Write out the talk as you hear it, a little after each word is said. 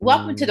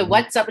Welcome to the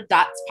What's Up with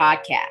Dots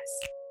podcast,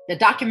 the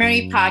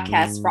documentary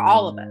podcast for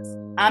all of us.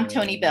 I'm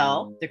Tony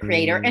Bell, the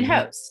creator and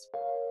host.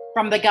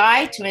 From the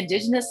Guide to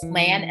Indigenous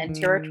Land and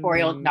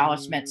Territorial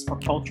Acknowledgements for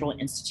Cultural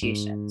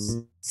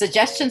Institutions.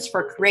 Suggestions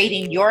for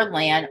creating your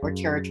land or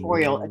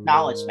territorial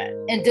acknowledgement.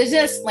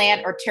 Indigenous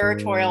land or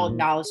territorial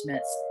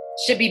acknowledgements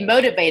should be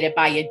motivated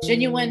by a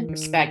genuine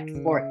respect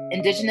for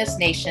Indigenous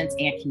nations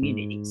and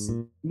communities.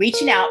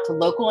 Reaching out to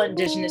local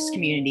Indigenous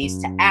communities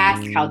to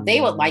ask how they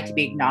would like to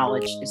be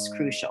acknowledged is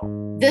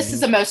crucial. This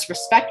is the most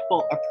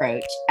respectful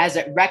approach as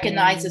it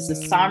recognizes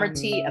the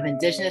sovereignty of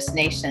Indigenous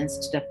nations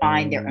to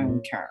define their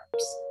own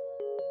terms.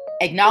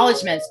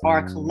 Acknowledgements are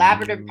a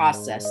collaborative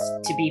process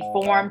to be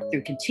formed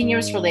through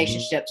continuous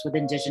relationships with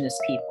Indigenous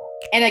people.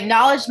 An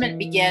acknowledgement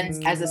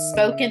begins as a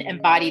spoken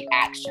embodied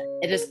action.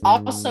 It is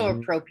also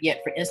appropriate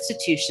for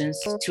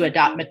institutions to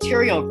adopt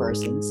material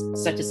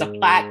versions, such as a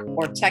plaque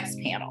or text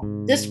panel.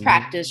 This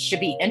practice should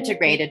be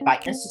integrated by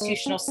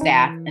institutional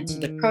staff into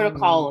the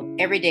protocol of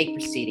everyday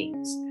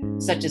proceedings,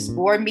 such as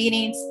board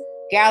meetings,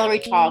 gallery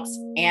talks,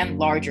 and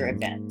larger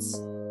events.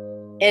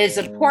 It is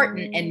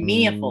important and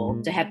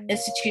meaningful to have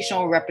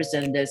institutional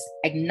representatives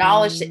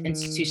acknowledge the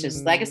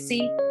institution's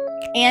legacy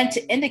and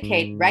to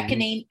indicate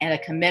reckoning and a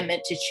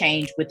commitment to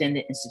change within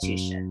the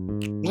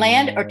institution.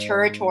 Land or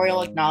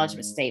territorial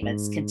acknowledgement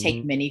statements can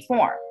take many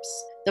forms.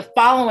 The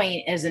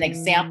following is an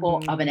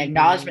example of an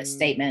acknowledgement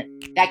statement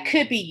that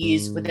could be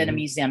used within a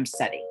museum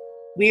setting.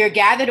 We are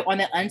gathered on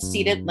the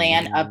unceded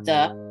land of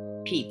the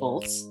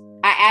peoples.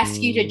 I ask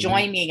you to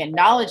join me in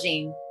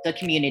acknowledging the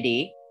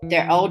community,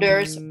 their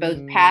elders,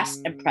 both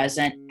past and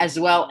present, as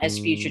well as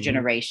future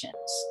generations.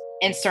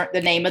 Insert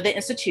the name of the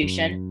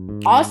institution,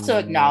 also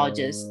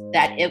acknowledges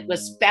that it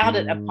was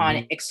founded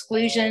upon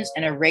exclusions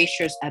and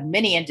erasures of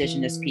many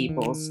Indigenous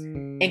peoples,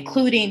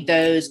 including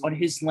those on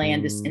whose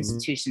land this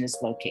institution is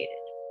located.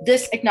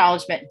 This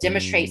acknowledgement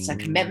demonstrates a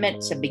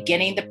commitment to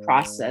beginning the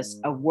process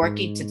of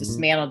working to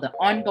dismantle the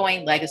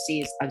ongoing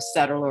legacies of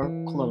settler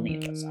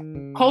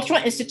colonialism.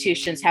 Cultural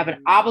institutions have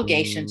an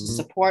obligation to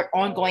support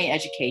ongoing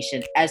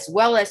education as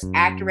well as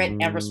accurate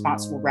and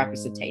responsible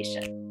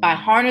representation. By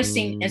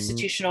harnessing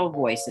institutional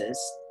voices,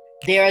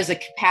 there is a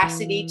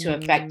capacity to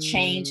affect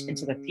change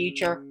into the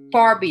future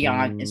far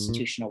beyond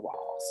institutional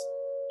walls.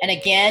 And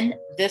again,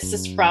 this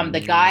is from the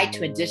Guide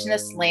to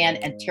Indigenous Land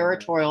and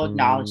Territorial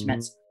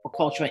Acknowledgements for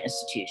Cultural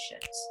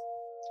Institutions.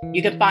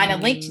 You can find a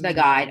link to the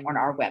guide on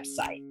our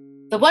website.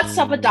 The What's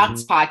Up with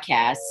Dots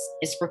podcast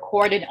is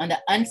recorded on the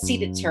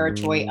unceded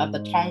territory of the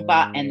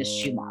Tongva and the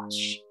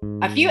Chumash.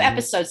 A few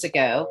episodes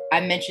ago,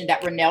 I mentioned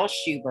that Rennell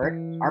Schubert,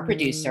 our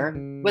producer,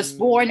 was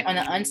born on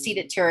the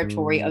unceded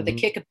territory of the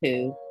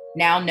Kickapoo,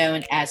 now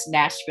known as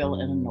Nashville,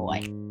 Illinois.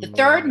 The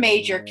third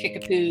major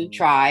Kickapoo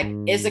tribe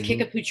is the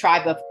Kickapoo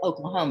tribe of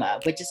Oklahoma,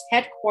 which is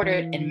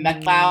headquartered in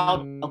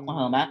McLeod,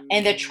 Oklahoma,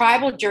 and the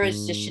tribal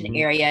jurisdiction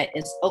area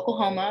is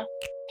Oklahoma,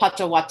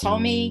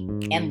 Potawatomi,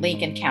 and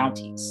Lincoln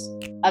counties.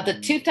 Of the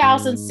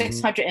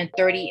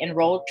 2,630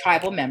 enrolled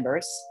tribal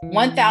members,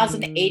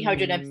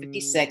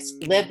 1,856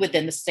 live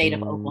within the state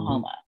of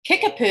Oklahoma.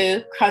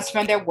 Kickapoo comes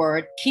from their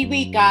word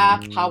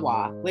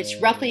Kiwi-ga-pawa, which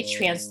roughly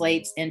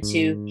translates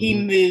into he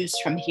moves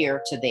from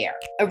here to there.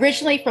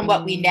 Originally from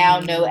what we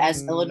now know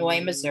as Illinois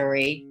and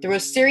Missouri, through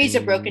a series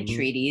of broken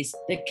treaties,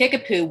 the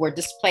Kickapoo were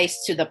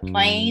displaced to the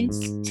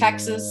Plains,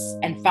 Texas,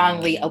 and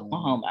finally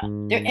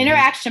Oklahoma. Their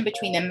interaction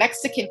between the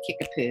Mexican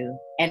Kickapoo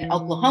and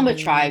Oklahoma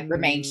tribe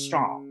remains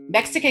strong.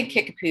 Mexican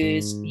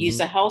Kickapoos use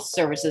the health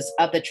services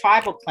of the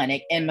tribal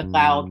clinic in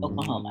McLeod,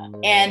 Oklahoma.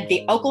 And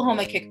the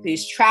Oklahoma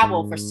Kickapoos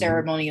travel for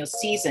ceremonial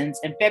seasons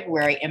in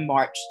February and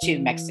March to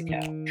Mexico.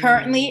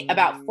 Currently,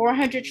 about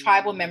 400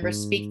 tribal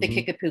members speak the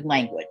Kickapoo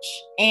language,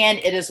 and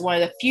it is one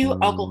of the few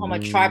Oklahoma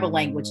tribal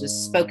languages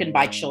spoken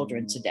by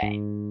children today.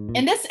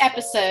 In this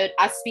episode,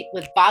 I speak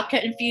with vodka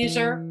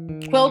infuser,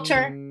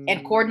 quilter,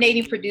 and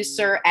coordinating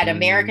producer at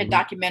American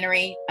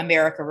documentary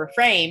America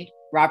Reframed,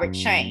 Robert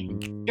Chang.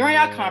 During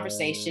our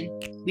conversation,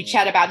 we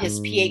chat about his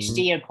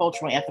PhD in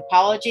cultural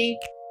anthropology,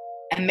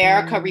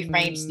 America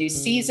Reframe's new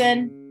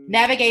season,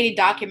 navigating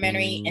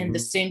documentary in the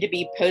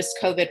soon-to-be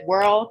post-COVID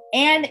world,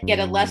 and get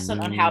a lesson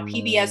on how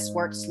PBS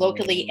works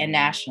locally and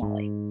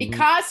nationally.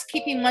 Because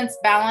keeping one's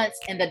balance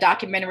in the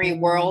documentary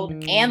world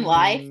and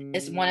life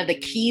is one of the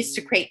keys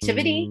to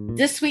creativity,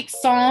 this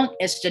week's song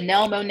is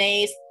Janelle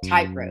Monáe's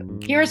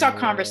Tightrope. Here's our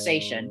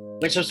conversation,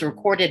 which was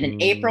recorded in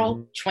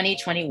April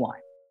 2021.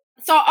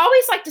 So I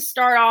always like to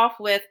start off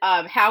with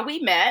how we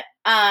met.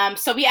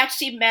 So we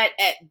actually met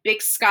at Big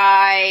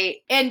Sky,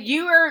 and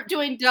you were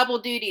doing double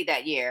duty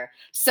that year.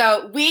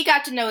 So we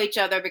got to know each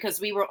other because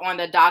we were on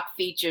the doc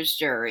features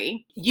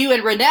jury. You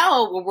and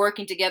Rennell were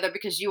working together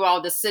because you were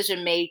all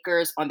decision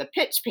makers on the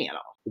pitch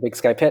panel. The Big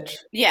Sky pitch?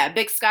 Yeah,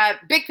 Big Sky,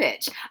 Big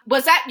Pitch.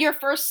 Was that your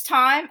first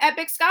time at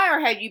Big Sky, or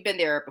had you been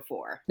there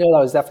before? No,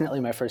 that was definitely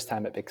my first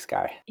time at Big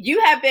Sky.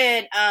 You have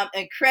been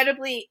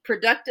incredibly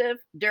productive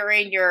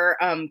during your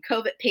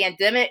COVID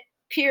pandemic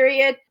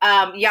period.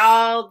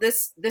 Y'all,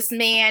 this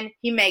man,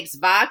 he makes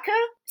vodka.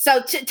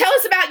 So tell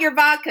us about your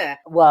vodka.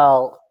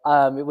 Well,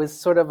 It was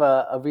sort of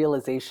a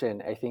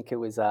realization. I think it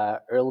was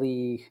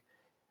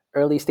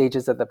early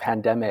stages of the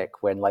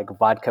pandemic when like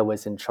vodka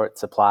was in short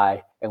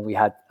supply and we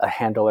had a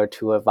handle or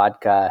two of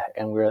vodka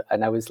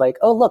and I was like,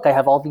 oh look, I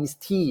have all these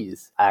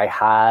teas. I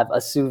have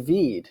a sous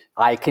vide.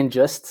 I can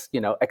just,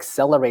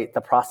 accelerate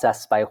the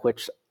process by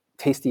which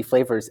tasty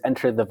flavors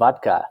enter the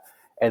vodka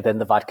and then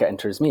the vodka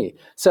enters me.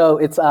 So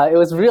it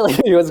was really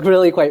it was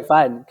really quite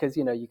fun because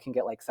you can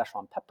get like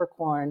Szechuan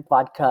peppercorn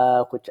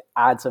vodka, which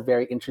adds a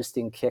very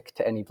interesting kick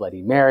to any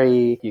Bloody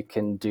Mary. You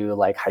can do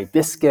like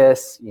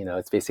hibiscus,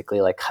 it's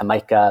basically like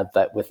Jamaica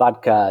but with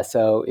vodka.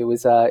 So it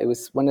was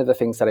one of the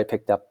things that I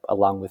picked up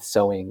along with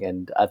sewing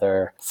and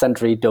other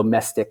sundry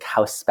domestic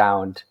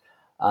housebound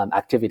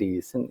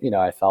activities, and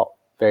I felt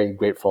very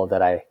grateful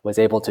that I was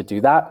able to do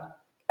that.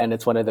 And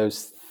it's one of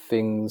those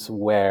things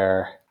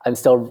where I'm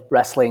still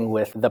wrestling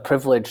with the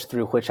privilege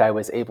through which I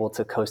was able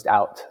to coast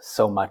out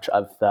so much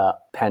of the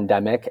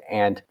pandemic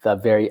and the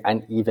very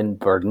uneven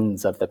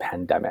burdens of the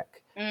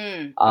pandemic,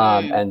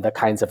 and the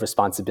kinds of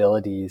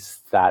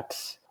responsibilities that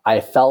I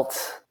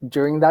felt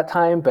during that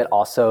time, but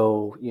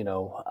also,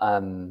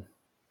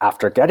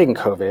 after getting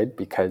COVID,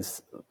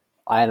 because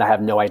I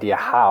have no idea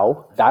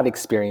how. That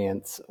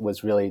experience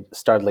was really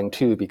startling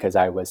too, because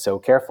I was so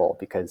careful,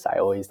 because I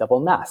always double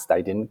masked.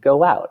 I didn't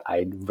go out.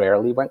 I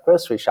rarely went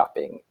grocery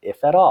shopping,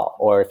 if at all.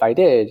 Or if I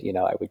did,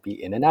 I would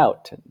be in and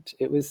out. And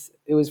it was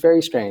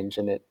very strange.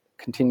 And it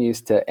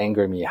continues to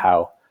anger me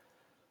how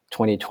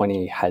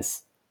 2020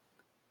 has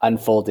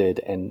unfolded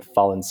and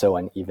fallen so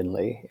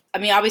unevenly. I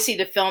mean, obviously,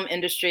 the film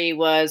industry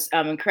was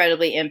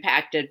incredibly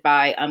impacted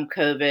by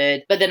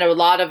COVID, but then a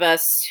lot of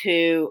us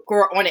who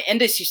were on the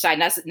industry side,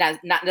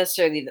 not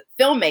necessarily the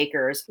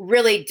filmmakers,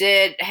 really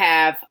did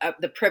have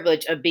the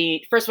privilege of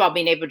first of all,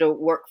 being able to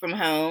work from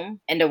home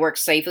and to work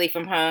safely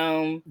from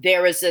home.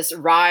 There was this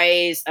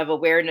rise of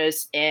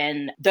awareness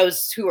in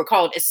those who were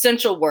called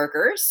essential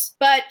workers.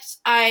 But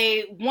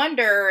I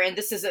wonder, and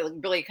this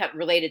isn't really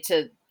related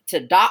to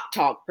Doc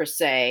Talk per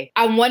se,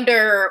 I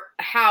wonder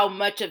how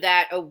much of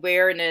that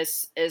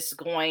awareness is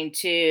going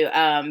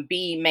to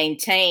be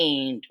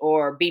maintained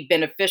or be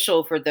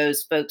beneficial for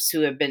those folks who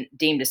have been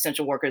deemed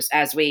essential workers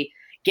as we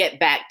get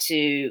back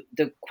to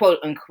the quote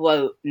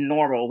unquote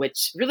normal,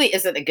 which really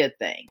isn't a good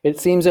thing. It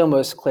seems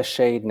almost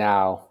cliched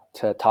now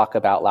to talk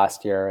about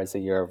last year as a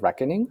year of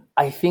reckoning.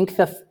 I think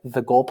the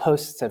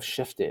goalposts have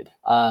shifted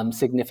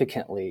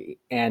significantly.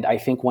 And I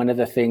think one of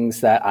the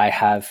things that I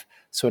have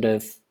sort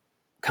of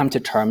come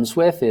to terms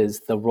with is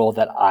the role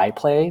that I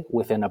play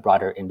within a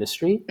broader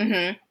industry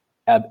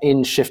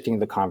in shifting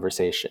the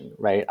conversation,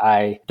 right?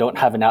 I don't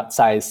have an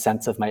outsized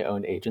sense of my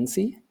own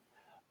agency,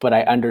 but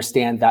I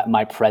understand that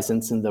my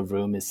presence in the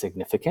room is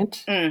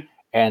significant.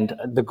 And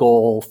the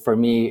goal for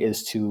me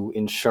is to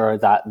ensure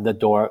that the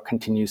door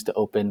continues to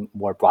open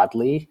more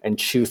broadly and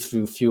chew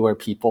through fewer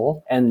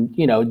people and,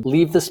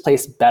 leave this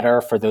place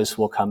better for those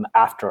who will come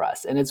after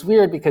us. And it's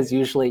weird because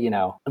usually,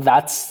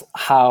 that's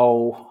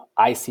how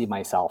I see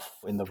myself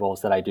in the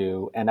roles that I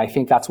do. And I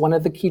think that's one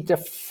of the key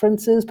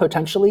differences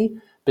potentially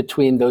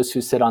between those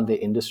who sit on the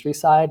industry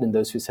side and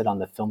those who sit on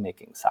the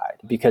filmmaking side.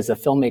 Because a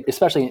filmmaker,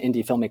 especially an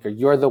indie filmmaker,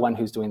 you're the one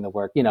who's doing the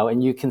work,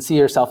 and you can see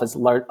yourself as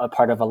a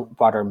part of a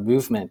broader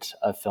movement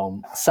of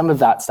film. Some of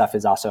that stuff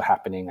is also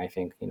happening, I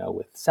think,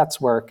 with Seth's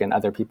work and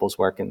other people's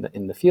work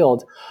in the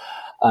field,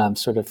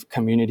 sort of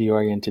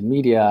community-oriented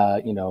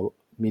media,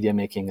 media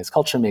making is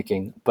culture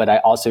making. But I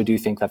also do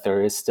think that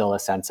there is still a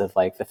sense of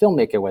like the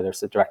filmmaker, whether it's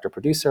the director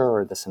producer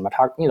or the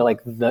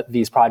cinematographer,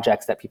 these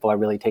projects that people are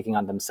really taking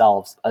on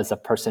themselves as a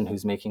person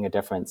who's making a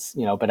difference,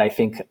 but I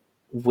think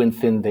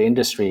within the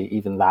industry,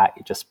 even that,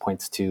 it just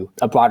points to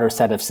a broader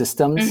set of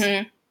systems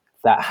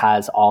that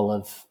has all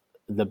of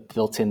the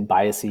built-in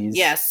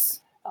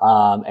biases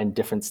and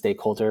different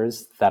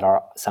stakeholders that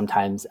are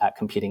sometimes at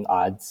competing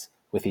odds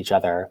with each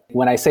other.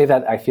 When I say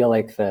that I feel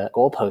like the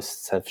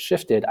goalposts have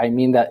shifted, I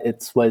mean that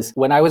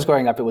when I was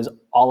growing up, it was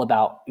all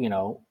about,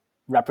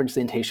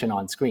 representation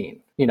on screen.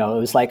 It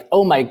was like,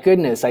 oh my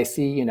goodness, I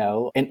see,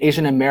 an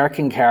Asian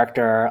American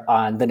character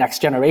on The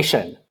Next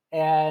Generation.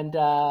 And,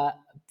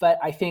 but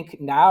I think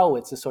now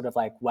it's just sort of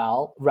like,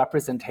 well,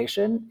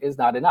 representation is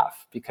not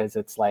enough because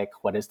it's like,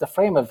 what is the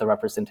frame of the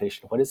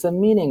representation? What is the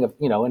meaning of,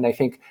 and I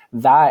think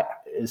that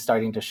is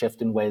starting to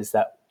shift in ways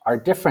that are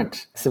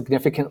different,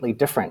 significantly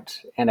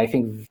different. And I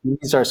think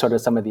these are sort of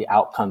some of the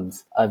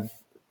outcomes of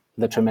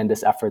the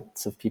tremendous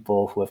efforts of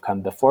people who have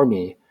come before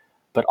me,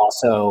 but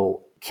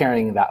also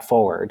carrying that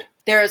forward.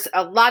 There's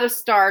a lot of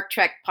Star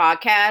Trek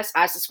podcasts.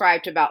 I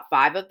subscribe to about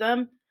 5 of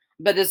them,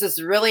 but there's this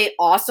really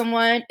awesome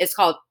one. It's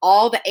called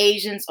All the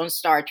Asians on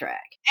Star Trek.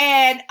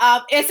 And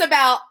it's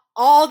about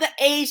all the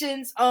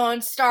Asians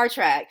on Star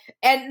Trek,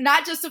 and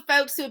not just the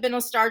folks who have been on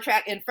Star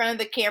Trek in front of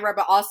the camera,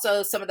 but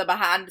also some of the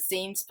behind the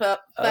scenes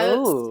folks.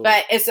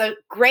 But it's a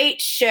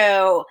great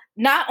show,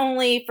 not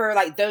only for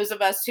like those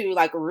of us who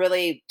like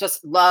really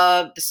just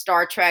love the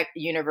Star Trek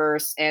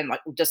universe and like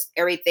just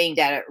everything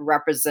that it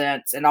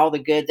represents and all the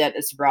good that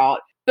it's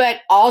brought, but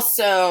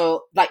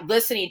also like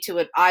listening to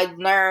it, I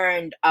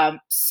learned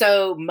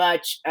so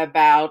much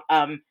about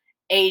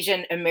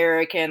Asian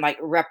American like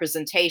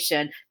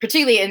representation,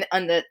 particularly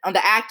on the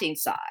acting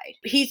side.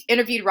 He's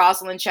interviewed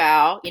Rosalind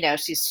Chow.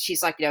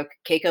 She's like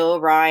Keiko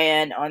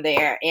O'Brien on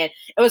there, and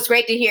it was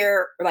great to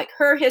hear like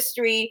her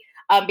history.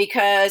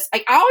 Because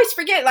like I always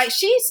forget, like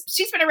she's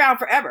been around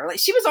forever. Like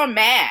she was on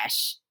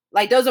MASH.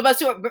 Like those of us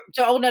who are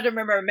too old enough to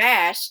remember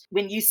MASH,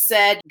 when you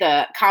said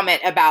the comment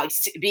about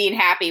being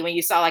happy when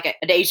you saw like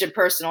an Asian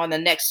person on the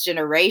Next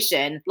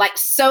Generation, like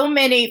so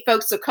many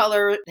folks of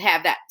color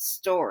have that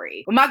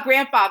story. Well, my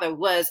grandfather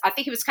I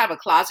think he was kind of a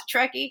closet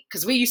Trekkie,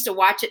 because we used to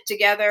watch it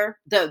together,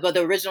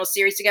 the original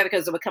series together,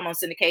 because it would come on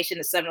syndication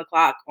at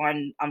 7:00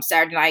 on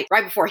Saturday night,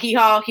 right before Hee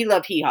Haw. He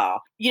loved Hee Haw.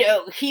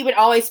 He would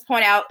always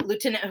point out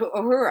Lieutenant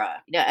Uhura,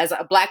 as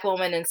a Black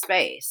woman in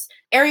space.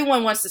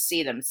 Everyone wants to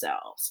see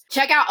themselves.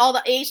 Check out all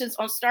the Asians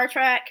on Star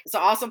Trek. It's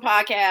an awesome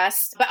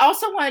podcast. But I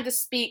also wanted to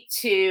speak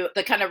to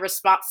the kind of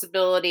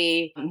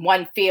responsibility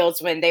one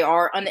feels when they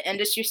are on the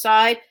industry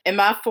side. In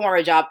my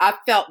former job, I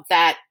felt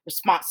that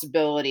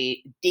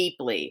responsibility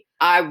deeply.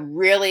 I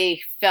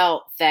really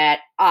felt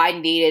that I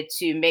needed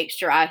to make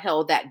sure I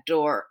held that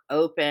door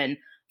open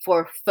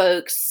for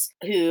folks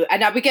who,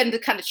 and I began to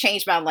kind of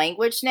change my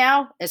language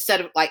now. Instead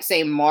of like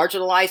saying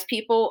marginalized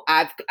people,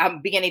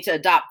 I'm beginning to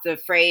adopt the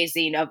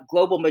phrasing of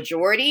global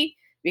majority,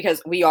 because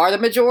we are the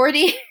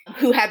majority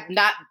who have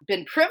not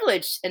been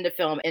privileged in the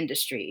film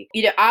industry.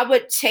 I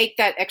would take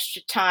that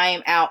extra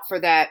time out for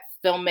that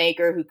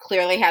filmmaker who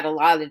clearly had a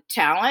lot of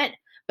talent,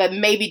 but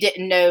maybe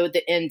didn't know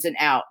the ins and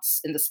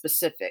outs and the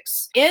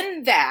specifics.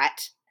 In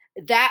that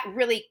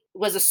really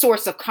was a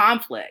source of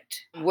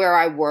conflict where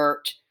I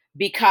worked,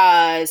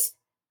 because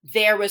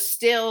there was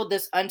still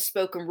this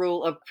unspoken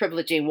rule of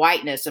privileging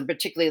whiteness, and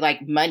particularly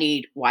like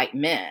moneyed white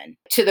men,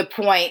 to the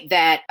point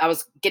that I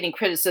was getting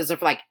criticism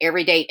for like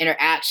everyday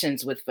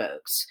interactions with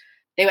folks.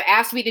 They would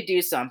ask me to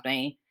do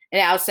something,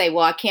 and I would say,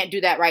 well, I can't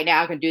do that right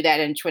now. I can do that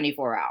in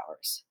 24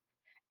 hours.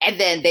 And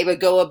then they would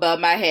go above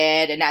my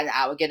head, and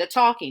I would get a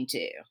talking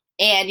to.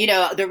 And,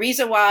 the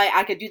reason why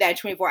I could do that in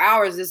 24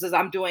 hours is because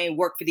I'm doing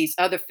work for these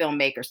other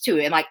filmmakers too.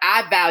 And like,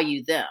 I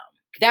value them.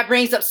 That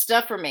brings up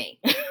stuff for me.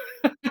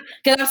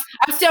 Because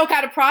I'm still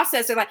kind of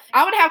processing. Like,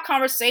 I would have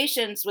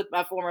conversations with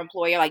my former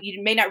employer. Like,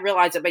 you may not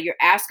realize it, but you're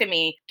asking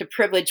me to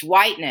privilege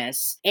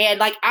whiteness. And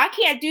like, I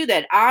can't do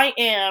that. I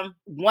am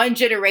one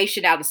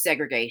generation out of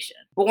segregation,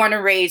 born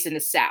and raised in the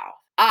South.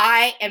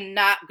 I am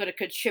not going to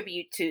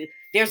contribute to,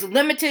 there's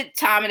limited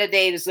time in the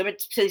day, there's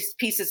limited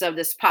pieces of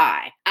this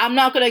pie. I'm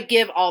not going to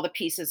give all the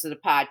pieces of the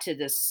pie to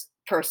this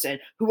person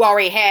who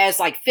already has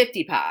like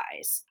 50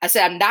 pies. I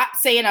said, I'm not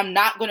saying I'm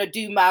not going to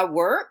do my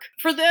work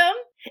for them.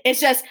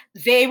 It's just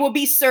they will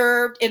be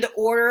served in the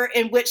order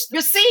in which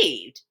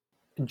received.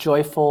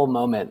 Joyful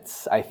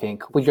moments, I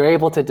think, when you're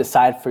able to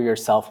decide for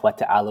yourself what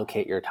to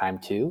allocate your time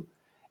to,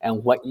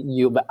 and what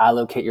you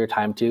allocate your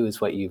time to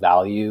is what you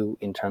value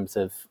in terms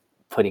of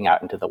putting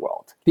out into the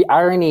world. The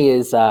irony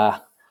is, I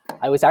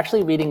was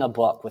actually reading a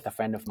book with a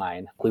friend of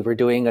mine. We were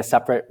doing a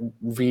separate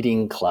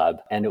reading club,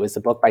 and it was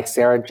a book by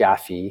Sarah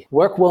Jaffe,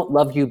 Work Won't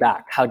Love You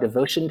Back, How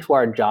Devotion to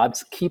Our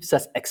Jobs Keeps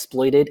Us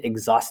Exploited,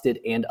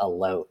 Exhausted, and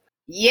Alone.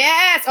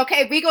 Yes.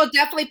 Okay. We will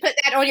definitely put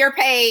that on your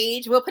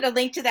page. We'll put a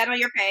link to that on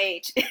your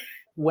page.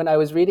 When I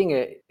was reading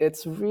it,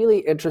 it's really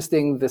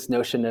interesting, this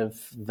notion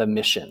of the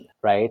mission,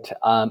 right?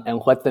 And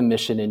what the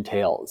mission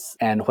entails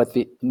and what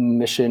the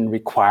mission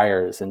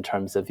requires in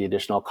terms of the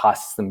additional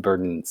costs and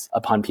burdens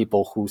upon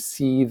people who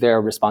see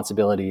their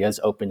responsibility as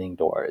opening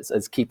doors,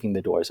 as keeping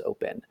the doors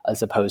open,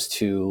 as opposed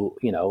to,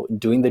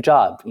 doing the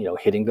job,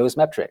 hitting those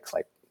metrics,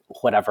 like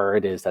whatever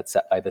it is that's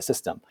set by the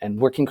system. And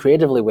working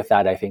creatively with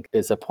that, I think,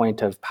 is a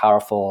point of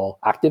powerful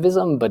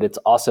activism, but it's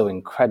also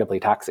incredibly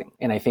taxing.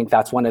 And I think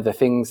that's one of the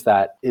things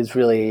that is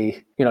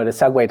really, to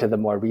segue to the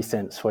more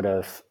recent sort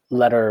of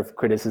letter of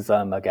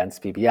criticism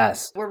against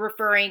PBS. We're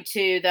referring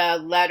to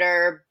the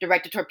letter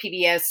directed toward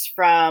PBS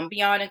from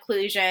Beyond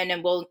Inclusion,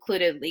 and we'll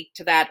include a link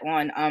to that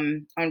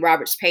on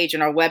Robert's page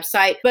on our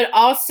website. But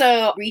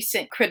also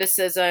recent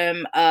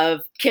criticism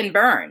of Ken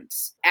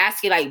Burns,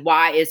 asking like,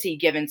 why is he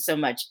given so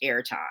much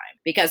airtime?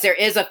 Because there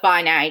is a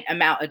finite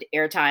amount of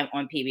airtime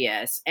on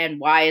PBS, and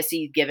why is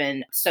he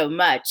given so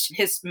much?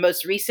 His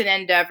most recent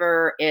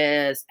endeavor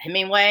is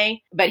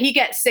Hemingway, but he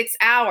gets 6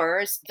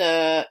 hours.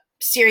 The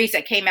series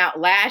that came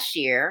out last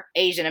year,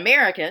 Asian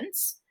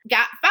Americans,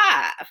 got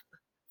 5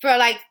 for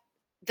like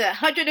the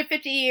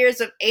 150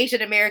 years of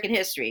Asian American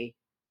history.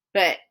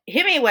 But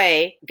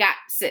Hemingway got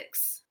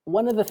 6.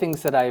 One of the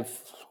things that I've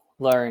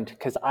learned,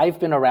 because I've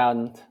been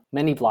around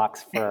many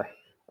blocks for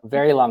a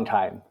very long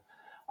time,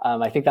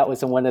 I think that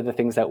was one of the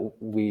things that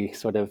we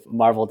sort of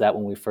marveled at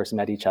when we first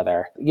met each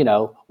other.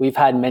 We've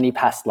had many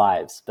past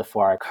lives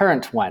before our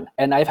current one.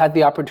 And I've had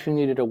the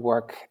opportunity to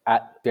work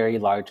at very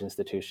large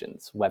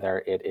institutions,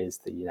 whether it is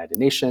the United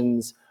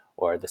Nations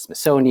or the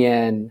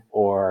Smithsonian,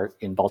 or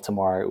in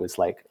Baltimore, it was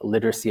like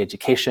literacy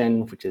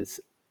education, which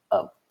is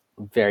a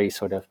very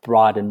sort of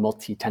broad and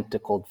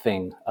multi-tentacled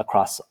thing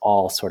across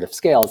all sort of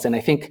scales. And I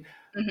think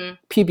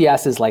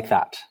PBS is like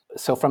that.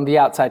 So from the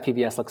outside,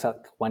 PBS looks like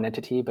one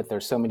entity, but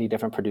there's so many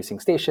different producing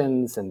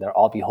stations, and they're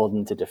all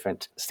beholden to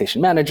different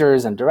station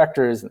managers and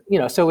directors.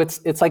 So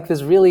it's like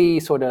this really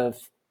sort of,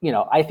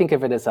 I think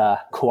of it as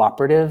a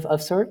cooperative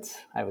of sorts.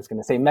 I was going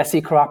to say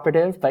messy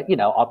cooperative, but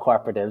all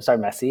cooperatives are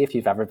messy. If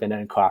you've ever been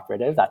in a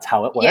cooperative, that's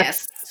how it works.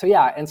 Yes. So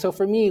yeah, and so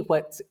for me,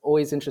 what's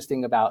always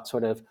interesting about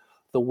sort of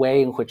the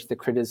way in which the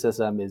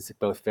criticism is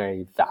both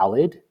very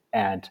valid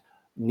and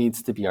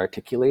needs to be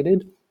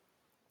articulated,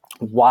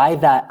 why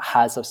that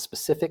has a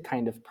specific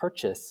kind of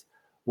purchase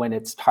when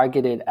it's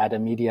targeted at a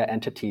media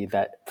entity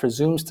that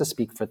presumes to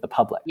speak for the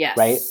public, yes.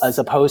 right? As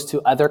opposed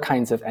to other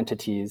kinds of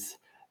entities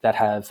that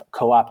have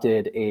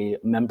co-opted a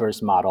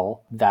members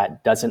model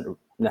that doesn't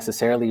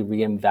necessarily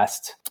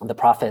reinvest the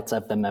profits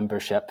of the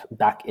membership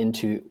back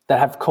into, that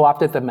have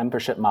co-opted the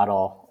membership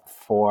model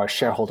for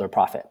shareholder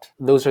profit.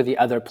 Those are the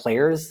other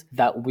players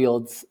that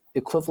wields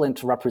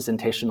equivalent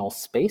representational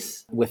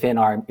space within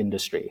our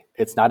industry.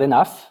 It's not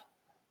enough.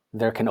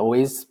 There can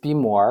always be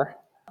more.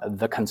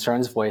 The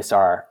concerns voiced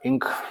are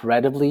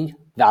incredibly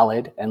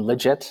valid and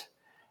legit.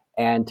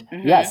 And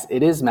yes,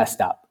 it is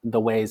messed up the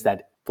ways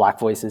that Black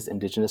voices,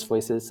 Indigenous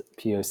voices,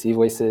 POC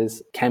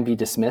voices can be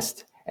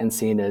dismissed and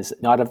seen as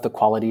not of the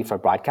quality for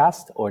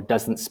broadcast or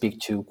doesn't speak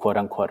to quote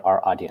unquote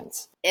our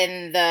audience.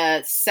 In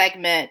the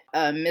segment,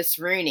 Miss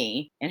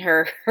Rooney, in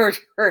her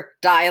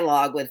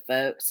dialogue with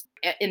folks,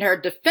 in her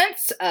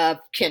defense of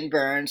Ken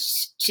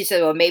Burns, she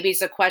said, well, maybe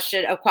it's a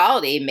question of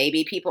quality.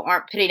 Maybe people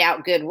aren't putting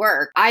out good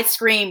work. I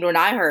screamed when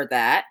I heard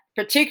that,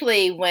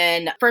 particularly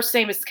when first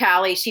name was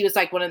Callie. She was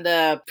like one of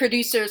the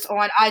producers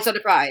on Eyes on the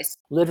Prize.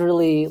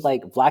 Literally,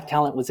 like Black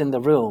talent was in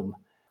the room.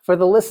 For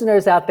the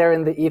listeners out there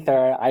in the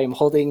ether, I am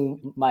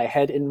holding my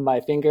head in my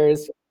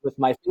fingers with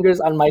my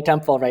fingers on my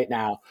temple right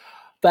now.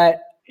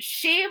 But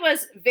she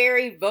was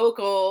very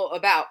vocal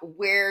about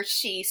where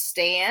she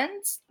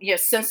stands.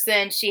 Since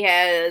then she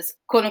has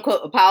quote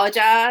unquote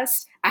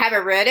apologized. I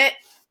haven't read it,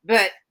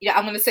 but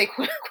I'm going to say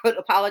quote unquote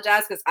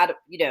apologize because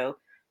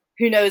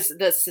who knows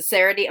the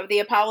sincerity of the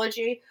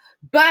apology.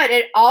 But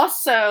it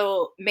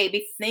also made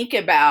me think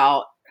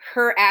about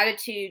her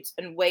attitudes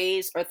and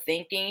ways of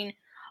thinking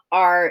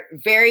are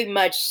very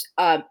much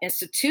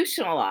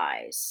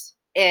institutionalized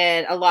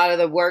in a lot of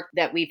the work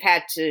that we've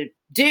had to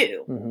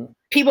do. Mm-hmm.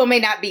 People may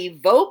not be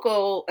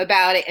vocal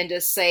about it and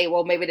just say,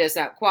 well, maybe there's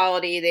not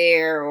quality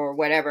there or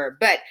whatever,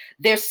 but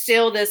there's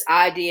still this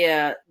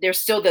idea, there's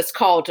still this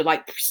call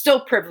to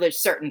still privilege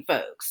certain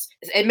folks.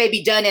 It may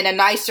be done in a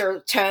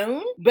nicer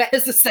tone, but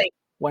it's the same.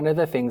 One of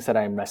the things that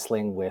I'm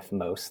wrestling with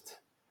most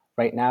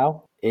right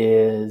now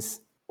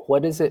is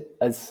what is it,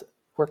 as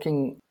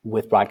working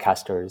with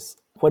broadcasters,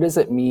 what does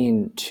it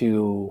mean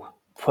to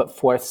put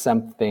forth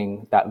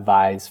something that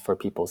vies for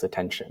people's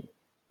attention?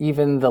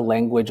 Even the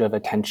language of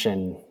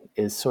attention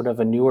is sort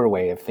of a newer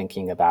way of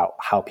thinking about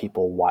how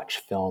people watch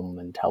film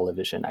and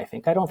television. I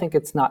think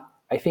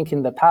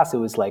in the past it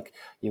was like,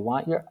 you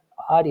want your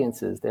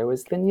audiences. There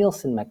was the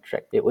Nielsen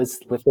metric. It was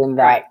within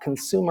that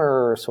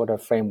consumer sort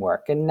of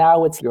framework. And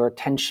now it's your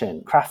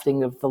attention,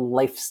 crafting of the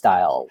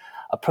lifestyle,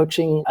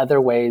 approaching other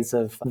ways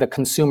of the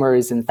consumer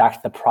is in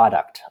fact the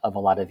product of a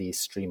lot of these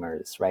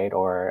streamers, right?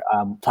 Or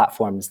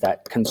platforms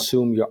that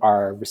consume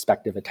our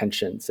respective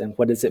attentions. And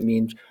what does it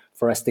mean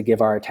for us to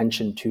give our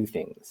attention to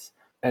things?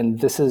 And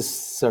this is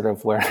sort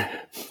of where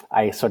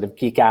I sort of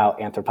geek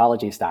out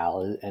anthropology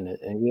style, and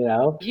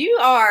you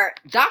are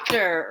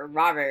Dr.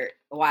 Robert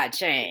Y.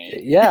 Chang.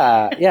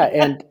 Yeah,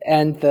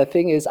 and the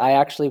thing is, I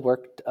actually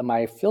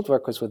my field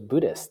work was with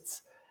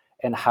Buddhists,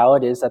 and how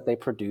it is that they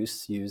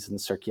produce, use,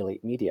 and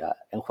circulate media,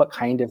 and what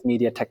kind of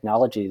media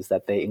technologies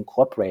that they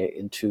incorporate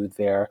into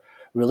their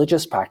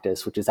religious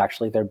practice, which is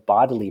actually their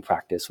bodily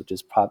practice, which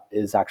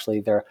is actually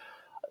their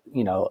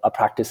a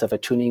practice of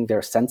attuning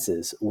their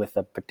senses with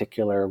a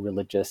particular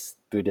religious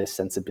Buddhist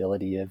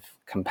sensibility of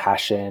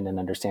compassion and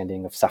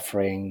understanding of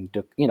suffering,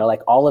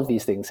 like all of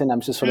these things. And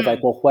I'm just sort of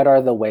like, well, what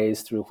are the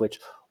ways through which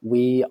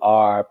we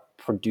are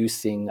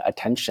producing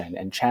attention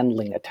and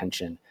channeling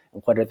attention?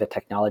 And what are the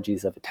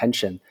technologies of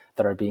attention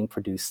that are being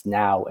produced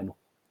now? And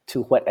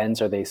to what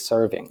ends are they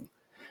serving?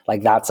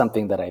 Like, that's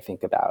something that I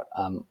think about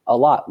a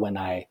lot when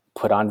I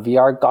put on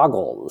VR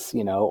goggles,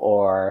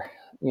 or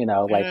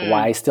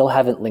why I still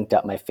haven't linked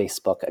up my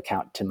Facebook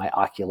account to my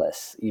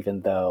Oculus,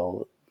 even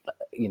though,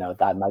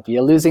 that might be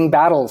a losing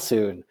battle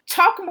soon.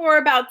 Talk more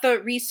about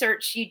the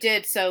research you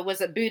did. So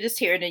was it Buddhist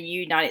here in the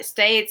United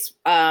States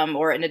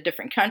or in a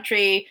different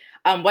country?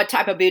 What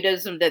type of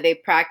Buddhism did they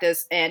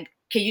practice? And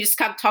can you just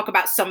kind of talk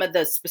about some of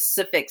the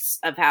specifics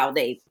of how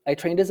I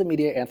trained as a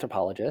media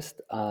anthropologist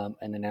and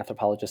an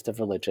anthropologist of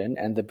religion.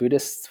 And the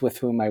Buddhists with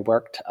whom I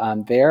worked,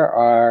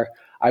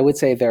 I would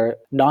say they're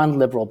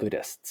non-liberal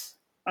Buddhists.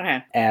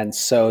 Okay. And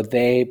so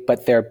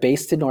they're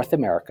based in North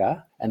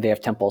America, and they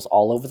have temples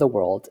all over the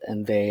world,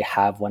 and they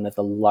have one of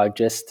the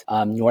largest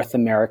North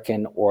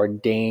American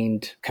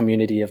ordained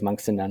community of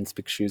monks and nuns,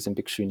 bhikshus and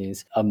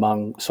bhikshunis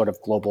among sort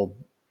of global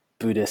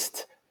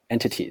Buddhist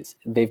entities.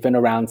 They've been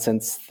around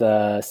since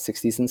the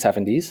 60s and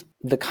 70s.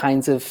 The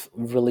kinds of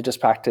religious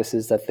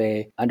practices that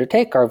they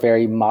undertake are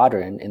very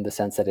modern in the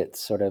sense that it's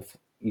sort of,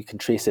 you can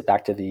trace it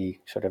back to the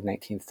sort of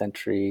 19th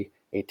century,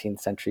 18th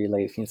century,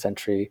 late 18th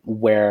century,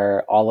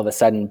 where all of a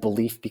sudden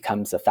belief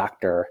becomes a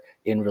factor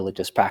in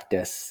religious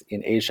practice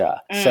in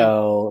Asia.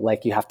 So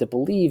like you have to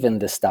believe in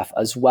this stuff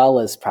as well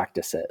as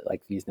practice it,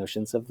 like these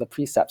notions of the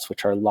precepts,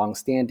 which are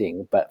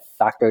longstanding, but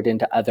factored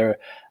into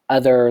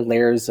other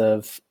layers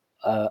of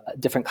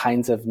different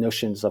kinds of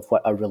notions of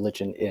what a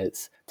religion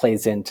is,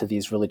 plays into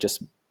these religious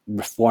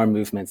reform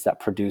movements that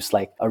produce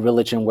like a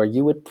religion where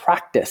you would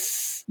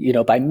practice,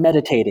 by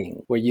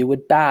meditating, where you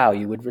would bow,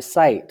 you would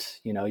recite,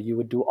 you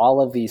would do all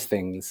of these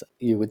things,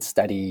 you would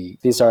study.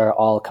 These are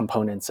all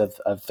components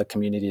of the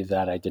community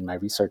that I did my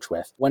research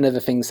with. One of the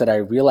things that I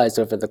realized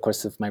over the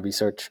course of my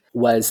research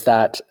was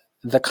that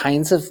the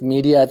kinds of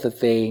media that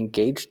they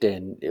engaged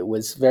in, it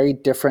was very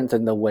different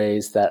than the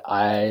ways that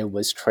I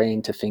was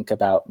trained to think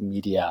about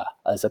media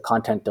as a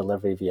content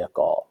delivery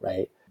vehicle,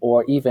 right?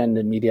 Or even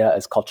the media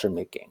as culture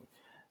making.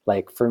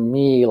 Like for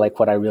me, like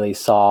what I really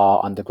saw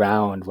on the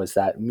ground was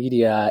that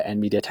media and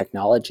media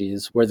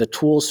technologies were the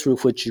tools through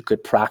which you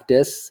could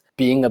practice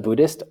being a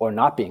Buddhist or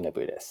not being a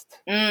Buddhist,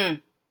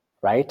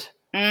 right?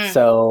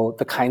 So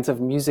the kinds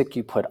of music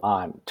you put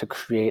on to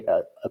create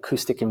an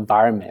acoustic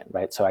environment,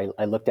 right? So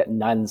I looked at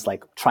nuns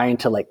like trying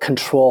to like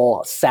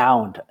control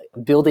sound,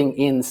 building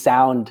in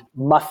sound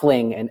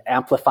muffling and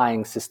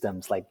amplifying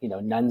systems, like,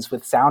 nuns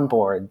with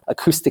soundboard,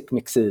 acoustic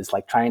mixes,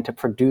 like trying to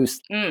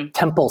produce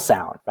temple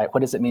sound, right?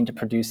 What does it mean to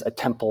produce a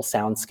temple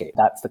soundscape?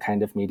 That's the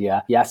kind of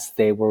media. Yes,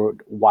 they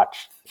would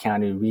watch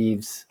Keanu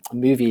Reeves'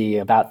 movie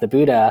about the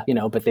Buddha,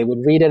 but they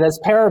would read it as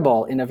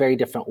parable in a very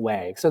different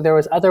way. So there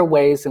was other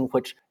ways in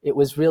which it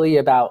was really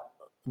about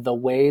the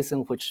ways in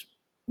which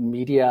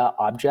media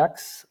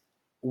objects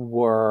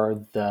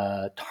were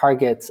the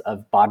targets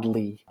of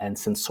bodily and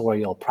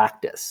sensorial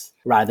practice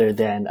rather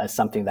than as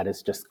something that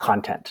is just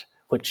content,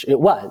 which it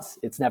was.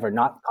 It's never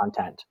not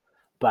content,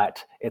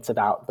 but it's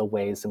about the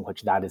ways in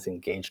which that is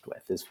engaged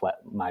with is what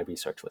my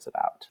research was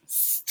about.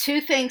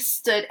 Two things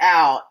stood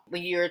out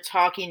when you were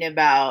talking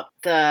about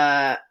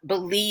the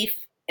belief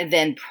and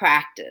then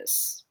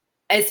practice.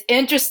 It's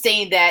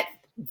interesting that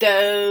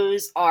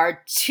those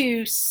are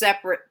two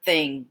separate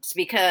things,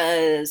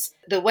 because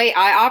the way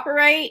I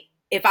operate,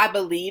 if I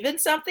believe in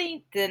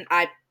something, then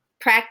I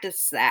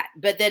practice that.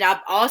 But then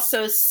I've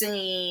also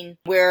seen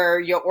where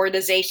your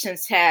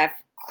organizations have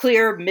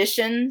clear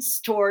missions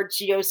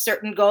towards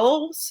certain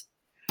goals,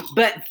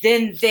 but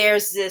then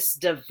there's this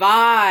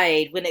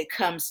divide when it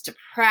comes to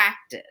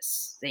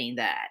practicing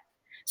that.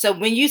 So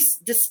when you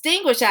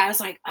distinguish that, I was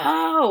like,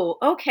 oh,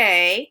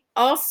 okay.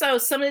 Also,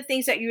 some of the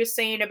things that you were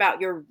saying about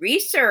your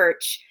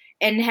research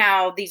and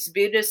how these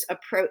Buddhists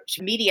approach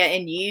media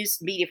and use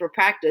media for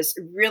practice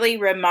really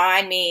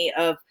remind me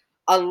of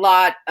a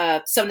lot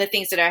of some of the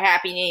things that are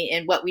happening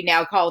in what we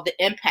now call the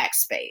impact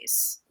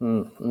space.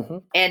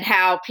 And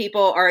how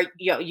people are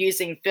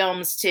using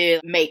films to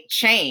make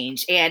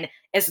change. And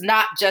it's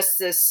not just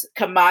this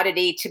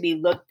commodity to be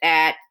looked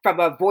at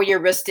from a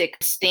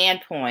voyeuristic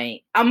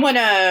standpoint. I'm going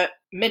to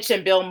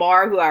mention Bill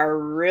Maher, who are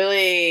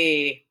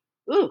really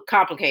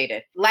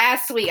complicated.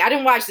 Last week, I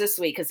didn't watch this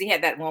week because he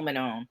had that woman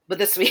on, but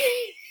this week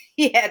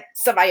he had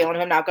somebody on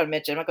who I'm not going to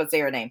mention. I'm not going to say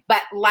her name.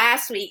 But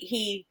last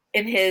week,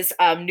 in his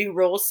new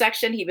rules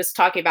section, he was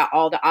talking about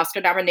all the Oscar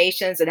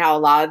nominations and how a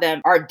lot of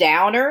them are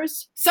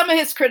downers. Some of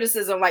his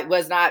criticism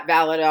was not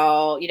valid at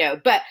all,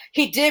 but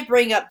he did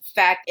bring up the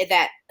fact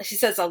that he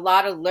says a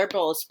lot of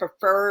liberals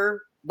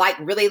prefer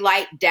really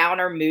light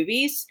downer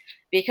movies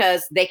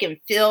because they can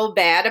feel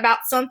bad about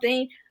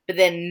something, but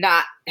then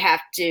not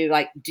have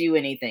to do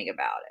anything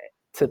about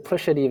it. To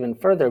push it even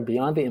further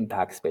beyond the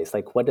impact space,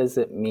 what does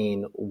it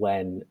mean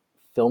when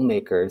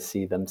filmmakers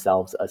see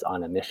themselves as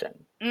on a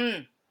mission?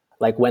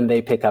 When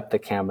they pick up the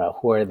camera,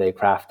 who are they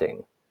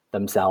crafting?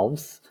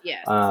 Themselves?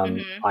 Yes.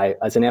 I,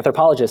 as an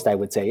anthropologist, I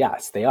would say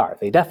yes, they are.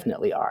 They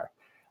definitely are.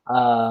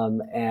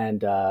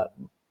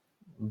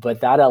 But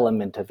that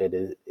element of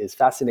it is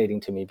fascinating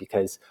to me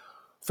because,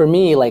 for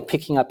me,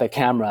 picking up a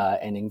camera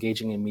and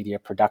engaging in media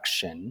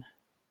production,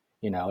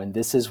 and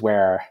this is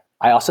where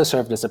I also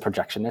served as a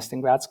projectionist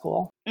in grad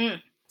school.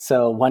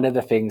 So one of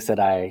the things that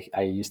I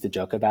used to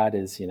joke about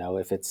is,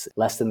 if it's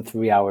less than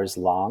 3 hours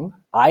long,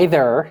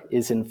 either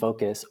is in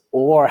focus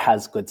or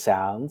has good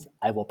sounds,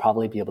 I will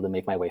probably be able to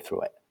make my way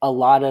through it. A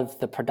lot of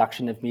the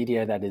production of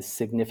media that is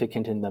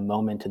significant in the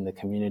moment in the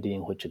community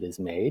in which it is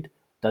made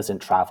doesn't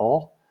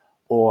travel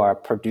or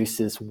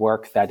produces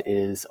work that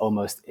is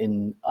almost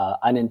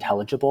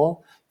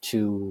unintelligible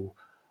to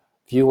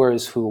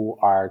viewers who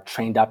are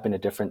trained up in a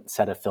different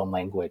set of film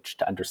language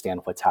to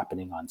understand what's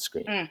happening on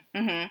screen.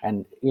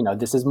 And,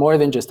 this is more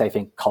than just, I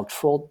think,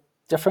 cultural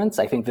difference.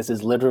 I think this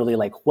is literally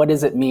what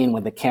does it mean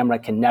when the camera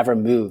can never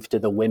move to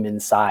the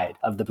women's side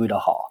of the Buddha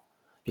hall?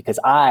 Because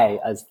I,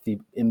 as the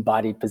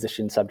embodied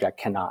position subject,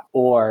 cannot.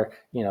 Or,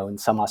 in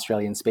some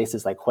Australian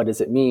spaces, what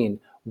does it mean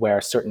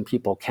where certain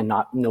people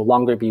cannot no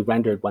longer be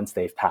rendered once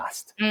they've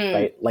passed,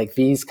 right? Like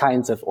these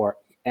kinds of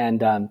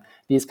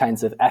these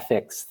kinds of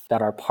ethics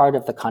that are part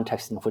of the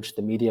context in which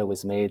the media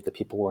was made, the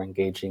people were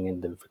engaging in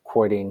the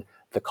recording,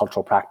 the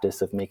cultural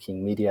practice of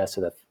making media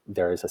so that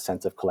there is a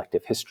sense of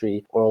collective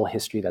history, oral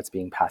history that's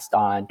being passed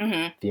on,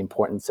 the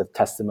importance of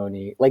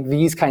testimony, like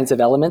these kinds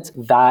of elements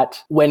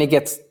that when it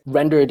gets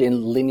rendered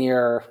in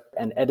linear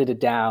and edited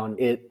down,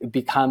 it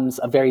becomes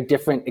a very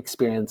different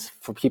experience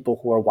for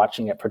people who are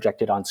watching it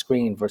projected on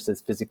screen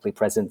versus physically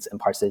present and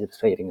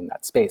participating in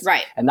that space.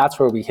 Right. And that's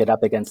where we hit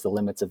up against the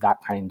limits of that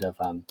kind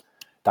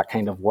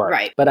of work.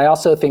 Right. But I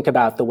also think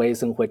about the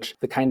ways in which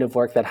the kind of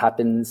work that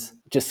happens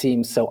just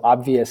seems so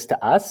obvious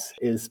to us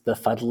is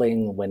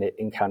befuddling when it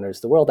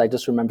encounters the world. I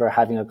just remember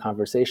having a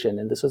conversation,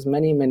 and this was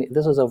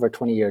this was over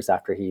 20 years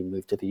after he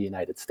moved to the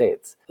United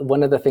States.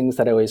 One of the things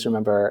that I always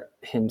remember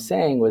him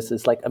saying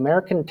was like,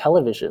 American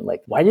television,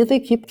 like, why do they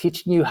keep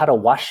teaching you how to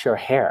wash your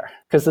hair?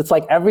 Because it's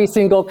like every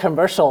single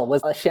commercial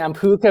was a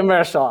shampoo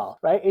commercial,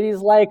 right? And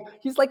he's like,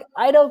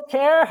 I don't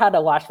care how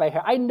to wash my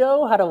hair. I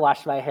know how to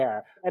wash my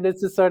hair. And it's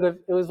just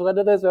it was one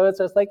of those moments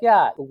where it's like,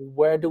 yeah,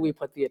 where do we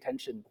put the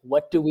attention?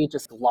 What do we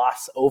just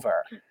gloss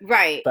over?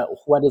 Right. But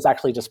what is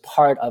actually just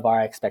part of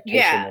our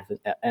expectation of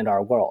it and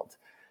our world?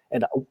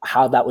 And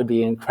how that would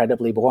be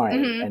incredibly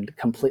boring and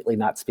completely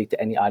not speak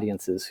to any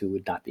audiences who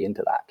would not be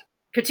into that.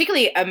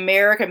 Particularly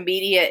American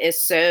media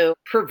is so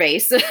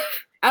pervasive.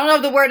 I don't know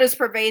if the word is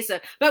pervasive,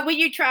 but when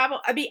you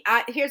travel,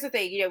 here's the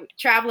thing,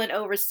 traveling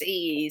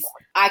overseas,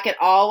 I could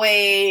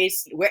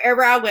always,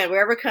 wherever I went,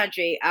 wherever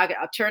country, I'll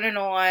turn it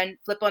on,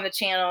 flip on the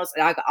channels,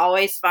 and I could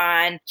always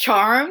find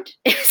Charmed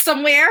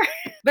somewhere.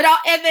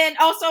 And then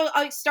also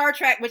Star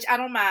Trek, which I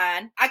don't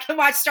mind. I can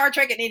watch Star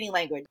Trek in any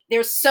language.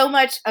 There's so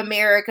much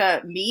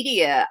America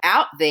media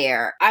out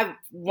there. I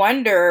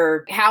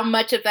wonder how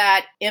much of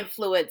that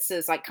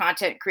influences like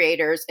content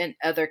creators in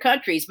other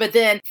countries. But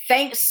then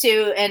thanks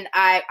to, and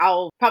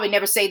I'll probably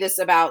never say this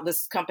about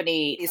this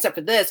company except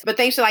for this, but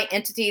thanks to like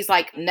entities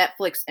like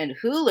Netflix and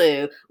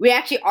Hulu, we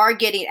actually are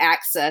getting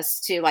access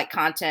to like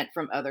content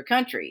from other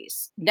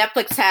countries.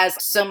 Netflix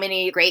has so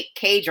many great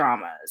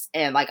K-dramas,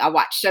 and like I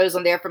watch shows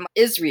on there from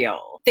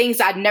Israel, things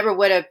I never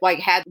would have like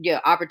had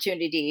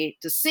opportunity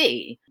to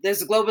see.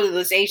 There's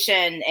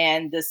globalization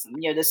and this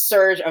this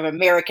surge of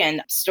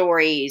American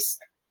stories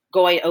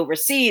going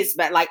overseas,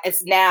 but like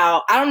it's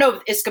now, I don't know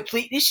if it's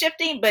completely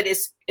shifting, but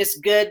it's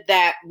good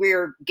that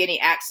we're getting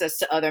access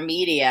to other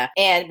media,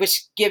 and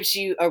which gives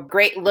you a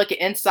great look and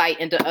insight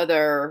into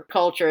other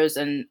cultures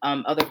and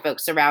other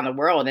folks around the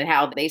world and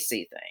how they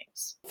see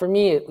things. For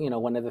me,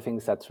 one of the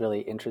things that's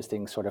really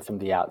interesting sort of from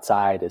the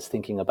outside is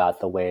thinking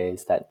about the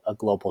ways that a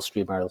global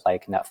streamer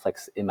like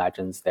Netflix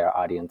imagines their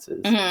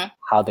audiences,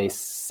 how they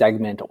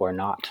segment or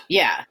not.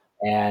 Yeah.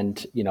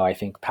 And, I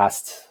think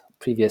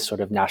previous sort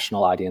of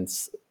national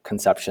audience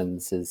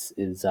conceptions is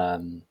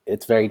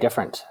it's very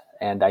different.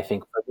 And I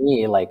think for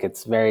me, like,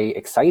 it's very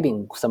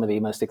exciting. Some of the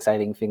most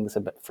exciting things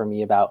for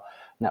me about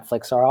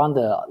Netflix are on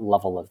the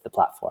level of the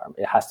platform.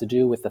 It has to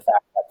do with the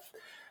fact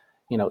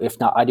that, if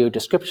not audio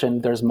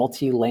description, there's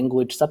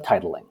multi-language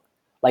subtitling.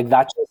 Like,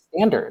 that's just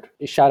standard.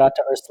 Shout out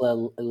to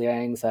Ursula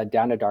Liang's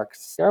Down a Dark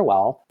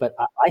Stairwell. But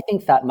I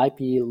think that might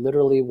be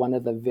literally one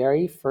of the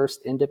very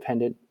first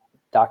independent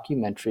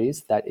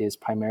documentaries that is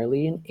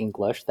primarily in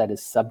English that is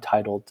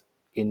subtitled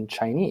in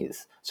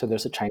Chinese. So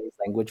there's a Chinese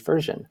language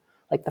version.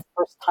 Like, the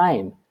first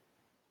time.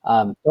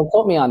 Don't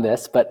quote me on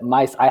this, but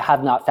I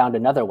have not found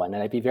another one,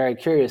 and I'd be very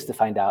curious to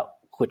find out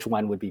which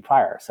one would be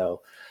prior.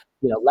 So,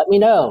 let me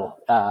know.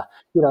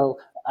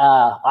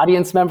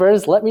 Audience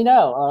members, let me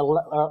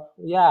know.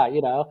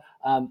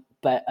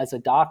 But as a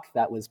doc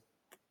that was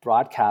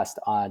broadcast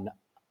on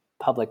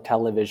public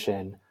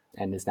television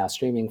and is now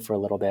streaming for a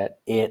little bit,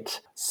 it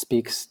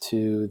speaks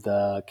to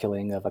the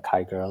killing of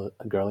Akai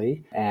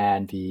Gurley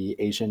and the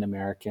Asian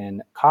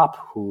American cop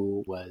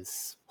who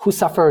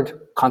suffered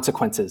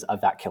consequences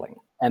of that killing,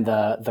 and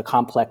the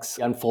complex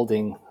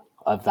unfolding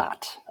of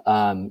that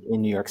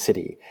in New York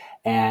City.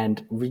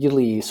 And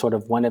really sort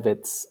of one of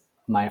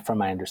from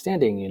my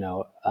understanding,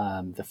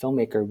 the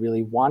filmmaker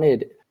really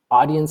wanted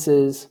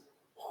audiences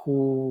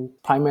whose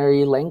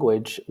primary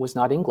language was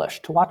not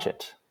English to watch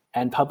it.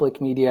 And public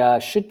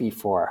media should be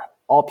for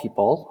all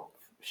people,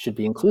 should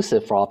be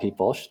inclusive for all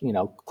people.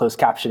 Closed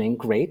captioning,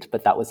 great,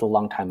 but that was a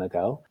long time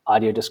ago.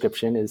 Audio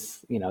description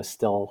is,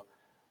 still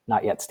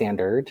not yet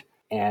standard.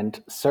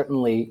 And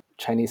certainly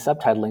Chinese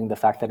subtitling, the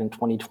fact that in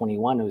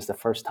 2021, it was the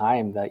first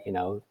time that,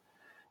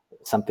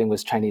 something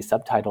was Chinese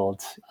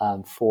subtitled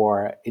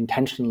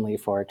intentionally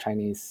for a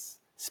Chinese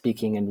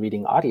speaking and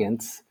reading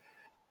audience,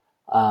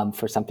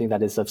 for something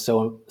that is of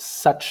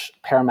such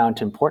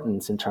paramount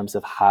importance in terms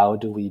of how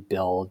do we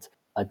build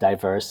a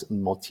diverse,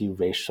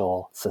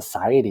 multiracial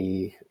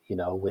society,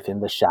 within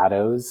the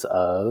shadows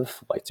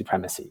of white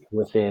supremacy,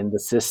 within the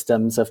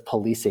systems of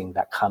policing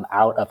that come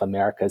out of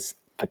America's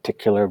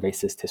particular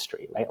racist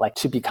history, right? Like,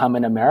 to become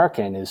an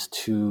American there's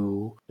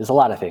a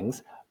lot of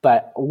things.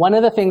 But one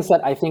of the things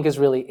that I think is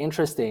really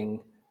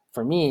interesting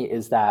for me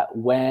is that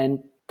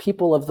when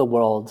people of the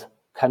world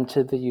come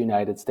to the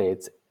United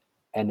States,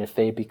 and if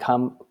they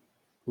become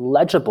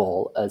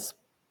legible as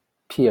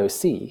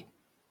POC,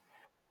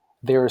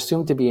 they're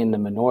assumed to be in the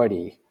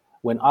minority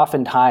when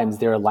oftentimes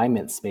their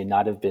alignments may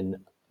not have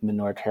been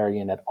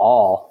minoritarian at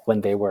all when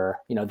they were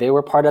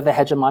part of a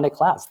hegemonic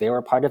class. They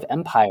were part of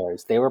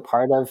empires. They were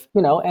part of,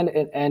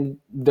 and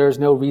there's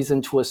no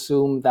reason to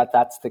assume that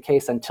that's the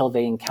case until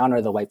they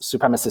encounter the white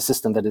supremacist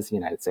system that is the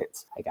United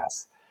States, I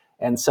guess.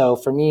 And so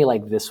for me,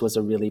 like, this was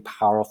a really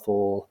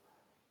powerful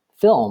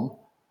film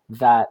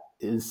that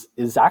is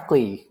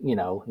exactly,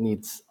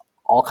 needs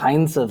all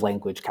kinds of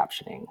language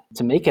captioning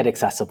to make it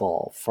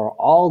accessible for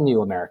all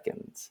new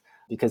Americans,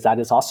 because that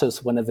is also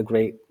one of the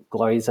great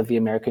glories of the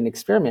American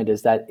experiment,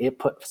 is that it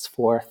puts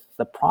forth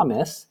the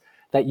promise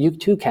that you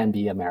too can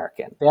be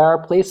American. There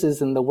are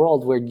places in the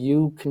world where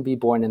you can be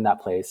born in that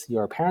place,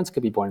 your parents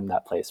could be born in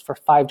that place for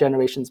 5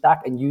 generations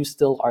back, and you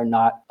still are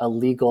not a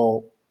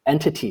legal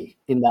entity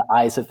in the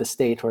eyes of the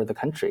state or the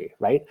country,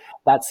 right?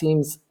 That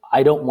seems,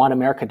 I don't want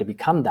America to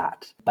become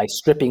that by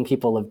stripping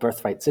people of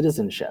birthright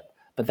citizenship.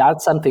 But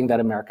that's something that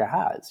America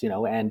has,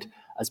 and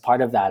as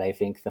part of that, I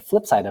think the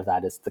flip side of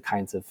that is the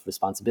kinds of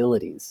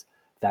responsibilities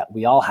that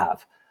we all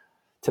have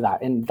to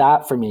that. And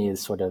that for me is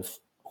sort of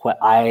what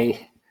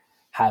I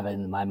have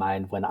in my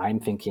mind when I'm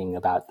thinking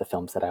about the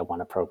films that I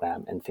want to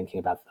program and thinking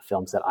about the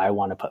films that I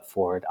want to put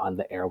forward on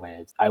the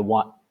airwaves. I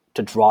want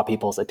to draw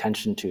people's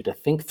attention to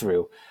think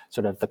through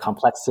sort of the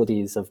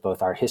complexities of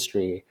both our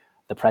history,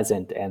 the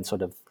present, and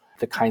sort of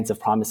the kinds of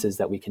promises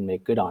that we can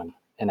make good on.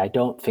 And I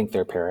don't think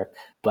they're Pyrrhic,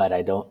 but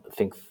I don't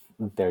think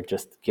they're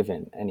just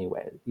given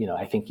anyway.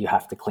 I think you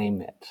have to claim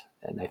it,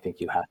 and I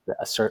think you have to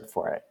assert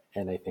for it.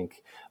 And I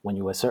think when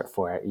you assert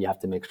for it, you have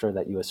to make sure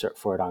that you assert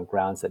for it on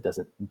grounds that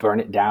doesn't burn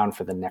it down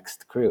for the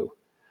next crew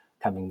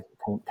coming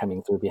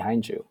through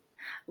behind you.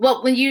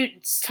 Well, when you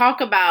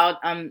talk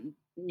about the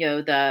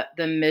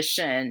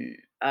mission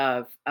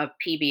of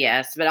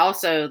PBS, but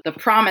also the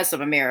promise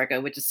of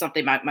America, which is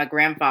something my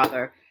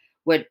grandfather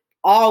would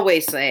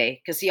always say,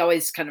 because he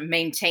always kind of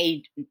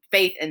maintained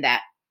faith in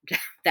that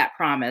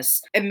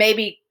promise. And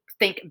maybe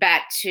think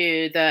back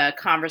to the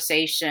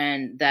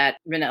conversation that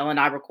Renelle and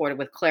I recorded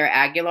with Claire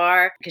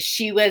Aguilar, because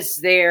she was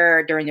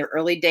there during the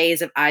early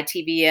days of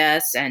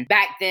ITVS. And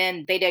back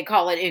then, they didn't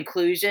call it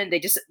inclusion, they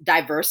just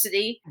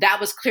diversity. That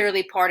was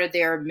clearly part of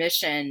their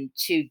mission,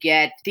 to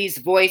get these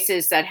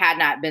voices that had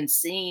not been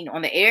seen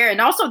on the air.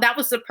 And also, that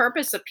was the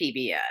purpose of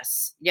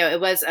PBS. It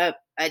was an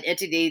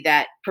entity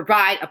that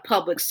provide a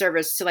public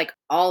service to like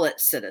all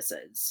its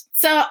citizens.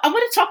 So I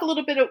want to talk a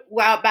little bit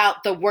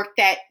about the work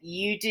that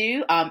you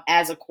do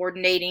as a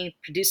coordinating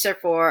producer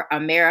for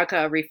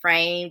America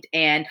Reframed.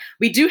 And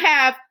we do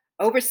have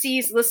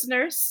overseas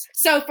listeners.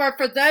 So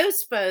for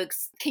those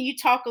folks, can you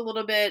talk a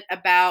little bit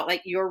about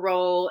like your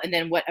role and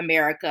then what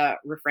America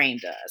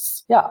Reframed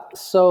does? Yeah.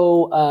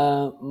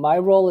 So my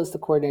role as the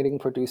coordinating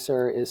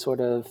producer is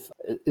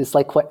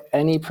like what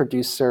any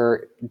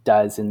producer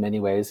does in many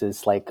ways,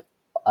 is like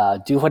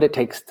do what it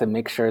takes to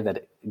make sure that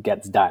it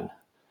gets done,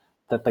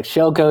 that the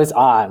show goes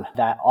on,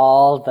 that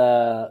all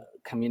the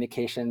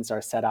communications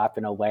are set up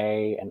in a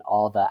way and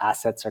all the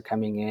assets are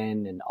coming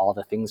in and all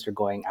the things are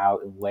going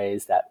out in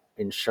ways that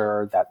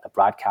ensure that the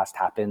broadcast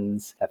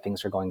happens, that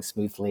things are going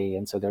smoothly.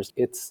 And so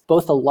it's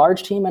both a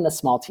large team and a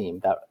small team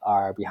that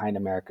are behind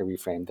America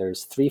Reframed.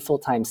 There's 3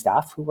 full-time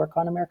staff who work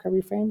on America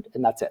Reframed,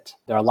 and that's it.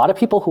 There are a lot of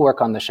people who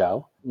work on the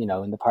show,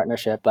 in the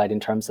partnership, but in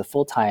terms of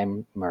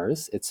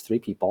full-timers, it's 3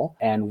 people.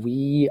 And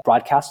we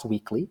broadcast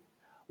weekly.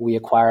 We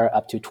acquire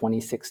up to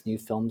 26 new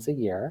films a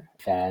year.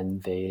 Then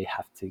they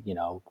have to,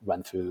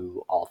 run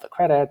through all the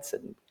credits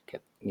and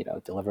get,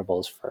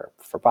 deliverables for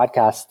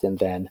broadcast. And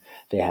then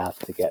they have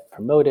to get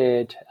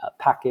promoted,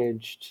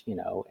 packaged,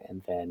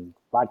 and then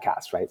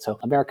broadcast, right? So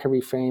America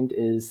Reframed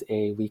is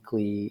a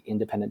weekly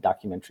independent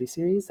documentary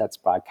series that's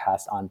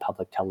broadcast on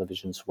public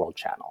television's World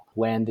Channel.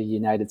 When the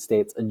United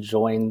States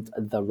joined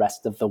the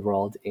rest of the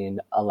world in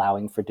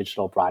allowing for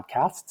digital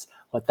broadcasts,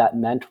 what that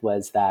meant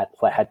was that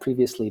what had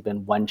previously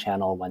been one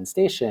channel, one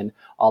station,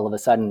 all of a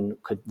sudden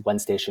one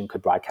station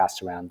could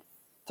broadcast around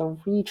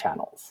 3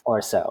 channels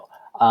or so.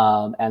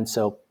 And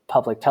so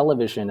public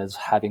television is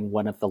having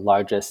one of the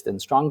largest and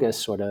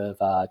strongest sort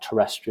of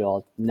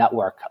terrestrial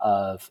network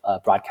of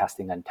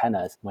broadcasting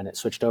antennas. When it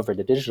switched over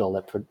to digital,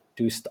 it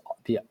produced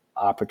the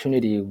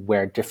opportunity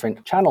where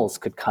different channels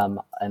could come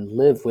and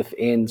live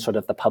within sort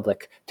of the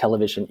public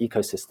television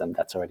ecosystem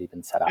that's already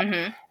been set up.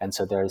 Mm-hmm. And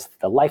so there's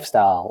the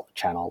lifestyle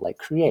channel like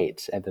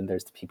Create, and then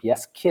there's the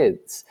PBS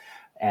Kids,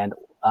 and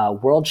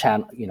World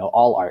Channel,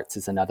 All Arts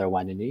is another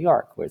one in New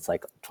York where it's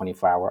like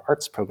 24-hour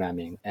arts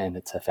programming, and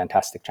it's a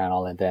fantastic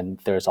channel. And then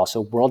there's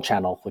also World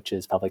Channel, which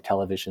is public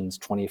television's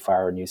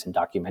 24-hour news and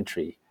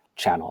documentary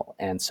channel.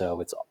 And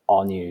so it's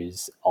all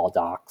news, all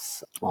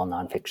docs, all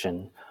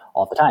nonfiction,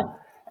 all the time.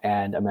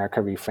 And America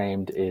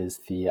Reframed is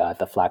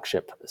the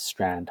flagship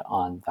strand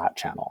on that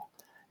channel.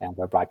 And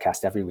we're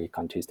broadcast every week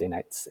on Tuesday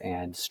nights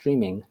and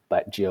streaming,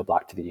 but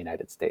geo-blocked to the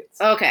United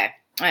States. Okay.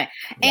 All right.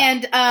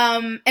 Yeah.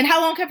 And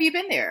how long have you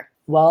been there?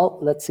 Well,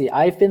 let's see.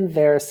 I've been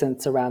there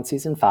since around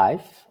season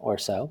 5 or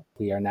so.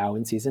 We are now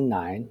in season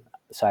 9.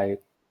 So I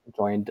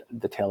joined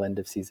the tail end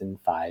of season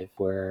 5.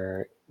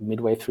 We're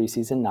midway through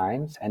season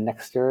 9, and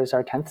next year is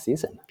our 10th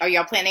season. Are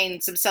y'all planning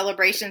some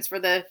celebrations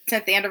for the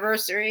 10th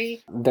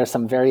anniversary? There's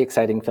some very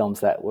exciting films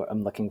that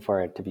I'm looking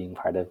forward to being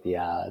part of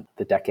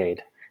the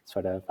decade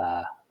sort of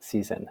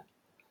season.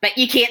 But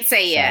you can't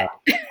say yet.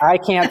 I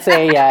can't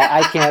say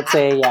yet.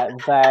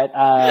 But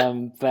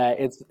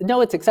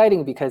it's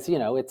exciting because,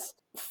 it's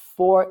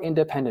for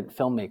independent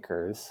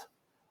filmmakers.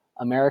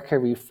 America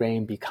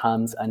Reframed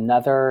becomes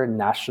another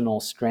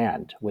national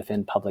strand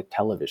within public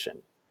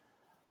television.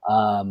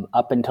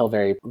 Up until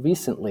very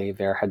recently,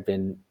 there had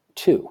been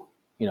 2.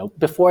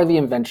 Before the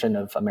invention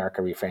of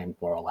America Reframed,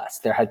 more or less,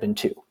 there had been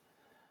 2.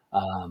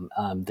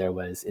 There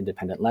was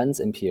Independent Lens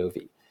and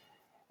POV.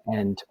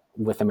 And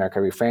with America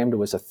Reframed, it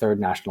was a third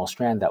national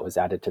strand that was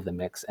added to the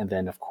mix. And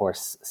then, of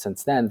course,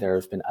 since then, there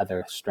have been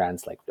other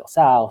strands like Real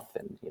South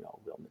and,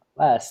 Real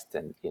Midwest.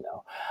 And,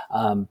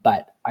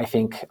 but I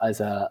think as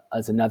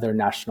another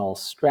national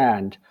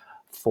strand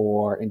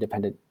for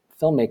independent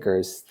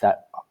filmmakers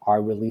that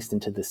are released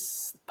into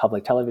this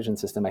public television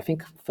system, I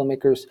think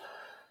filmmakers,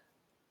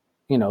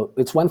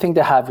 it's one thing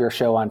to have your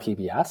show on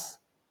PBS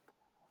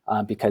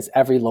because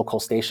every local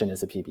station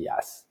is a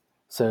PBS.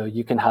 So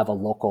you can have a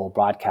local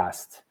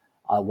broadcast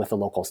with a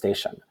local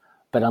station.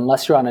 But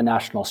unless you're on a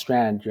national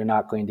strand, you're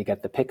not going to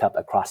get the pickup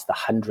across the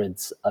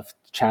hundreds of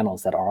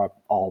channels that are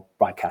all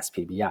broadcast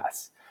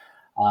PBS.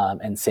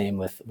 And same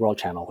with World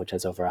Channel, which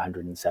has over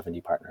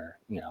 170 partner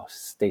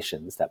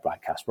stations that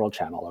broadcast World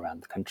Channel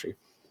around the country.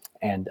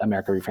 And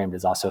America Reframed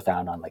is also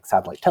found on like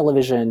satellite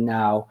television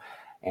now,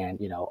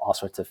 and all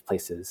sorts of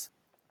places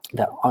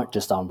that aren't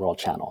just on World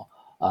Channel.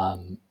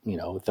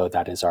 Though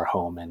that is our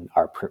home and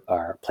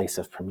our place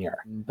of premiere.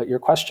 But your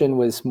question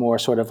was more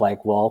sort of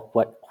like, well,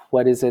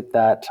 what is it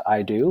that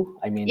I do?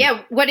 I mean,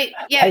 what do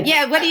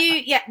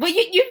you? Well,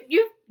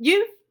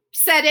 you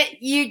said it.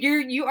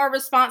 You are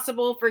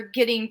responsible for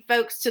getting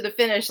folks to the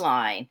finish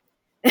line.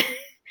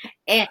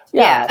 And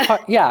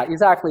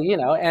exactly.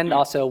 And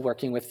also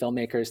working with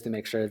filmmakers to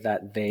make sure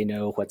that they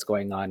know what's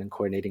going on and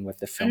coordinating with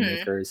the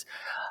filmmakers.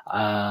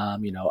 I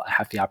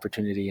have the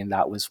opportunity, and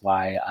that was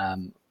why.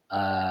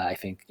 I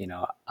think,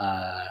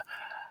 I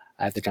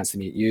had the chance to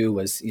meet you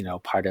was,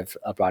 part of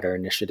a broader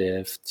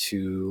initiative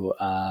to,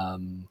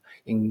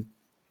 in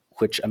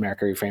which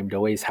America Reframed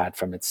always had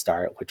from its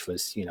start, which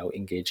was,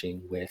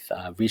 engaging with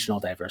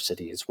regional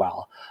diversity as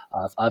well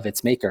of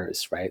its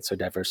makers, right? So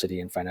diversity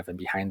in front of and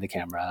behind the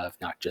camera of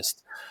not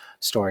just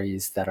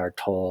stories that are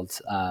told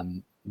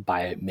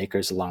by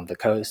makers along the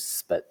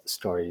coasts, but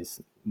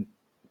stories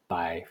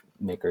by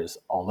makers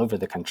all over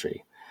the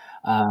country.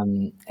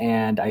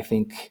 And I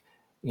think,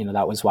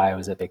 that was why I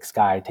was at Big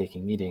Sky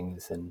taking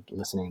meetings and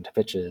listening to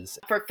pitches.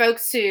 For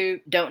folks who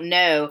don't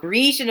know,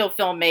 regional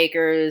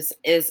filmmakers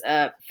is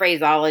a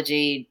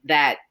phraseology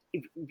that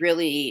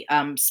really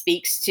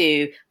speaks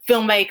to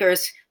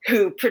filmmakers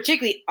who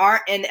particularly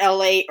aren't in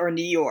LA or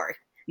New York.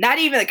 Not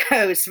even the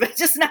coast, but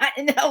just not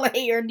in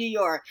LA or New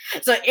York.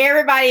 So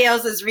everybody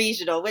else is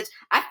regional, which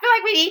I feel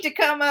like we need to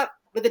come up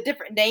with a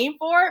different name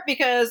for it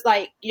because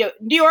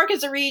New York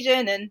is a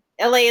region and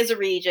LA is a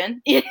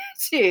region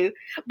too.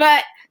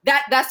 But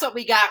that's what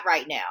we got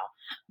right now.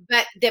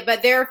 But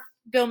there are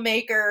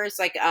filmmakers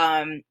like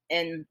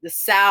in the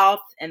South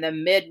and the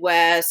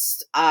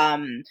Midwest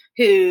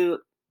who,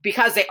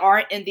 because they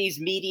aren't in these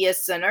media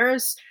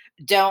centers,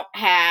 don't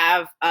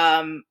have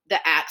the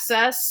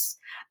access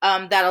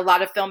that a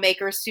lot of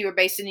filmmakers who are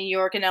based in New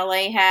York and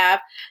LA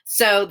have.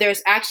 So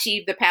there's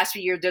actually the past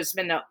few years, there's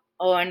been an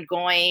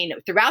ongoing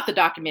throughout the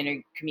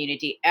documentary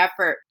community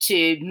effort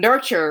to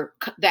nurture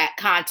that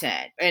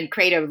content and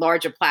create a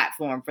larger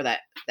platform for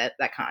that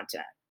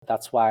content.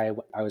 That's why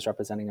I was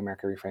representing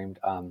America Reframed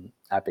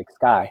at Big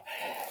Sky.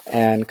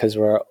 And because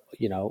we're,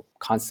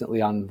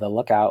 constantly on the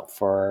lookout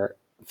for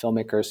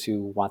filmmakers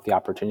who want the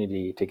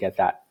opportunity to get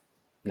that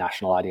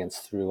national audience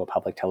through a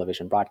public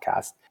television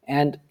broadcast.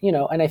 And,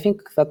 and I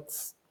think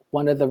that's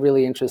one of the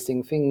really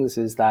interesting things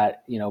is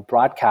that,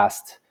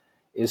 broadcast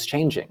is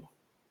changing.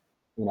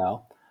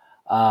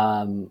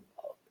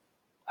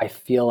 I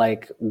feel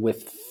like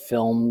with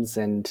films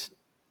and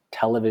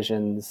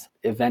televisions,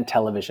 event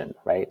television,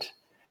 right?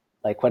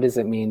 Like, what does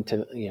it mean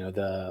to,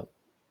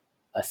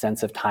 a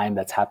sense of time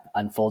that's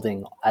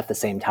unfolding at the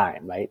same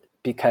time, right?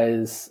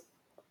 Because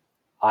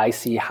I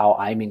see how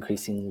I'm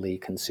increasingly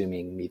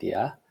consuming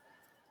media.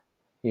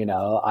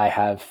 I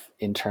have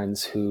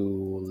interns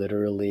who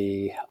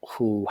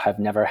have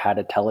never had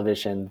a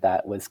television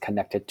that was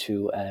connected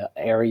to an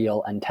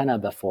aerial antenna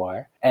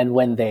before. And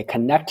when they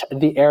connect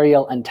the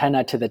aerial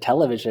antenna to the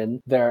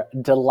television, they're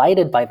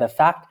delighted by the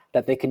fact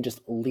that they can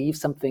just leave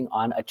something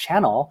on a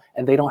channel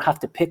and they don't have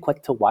to pick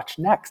what to watch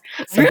next.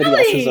 Somebody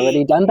else has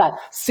already done that.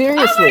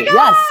 Seriously,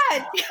 yes.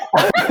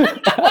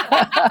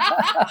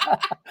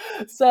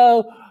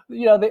 So,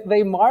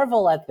 they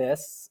marvel at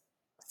this.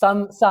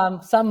 Some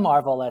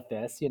marvel at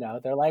this,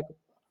 they're like,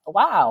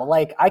 wow,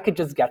 like I could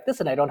just get this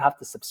and I don't have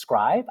to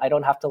subscribe. I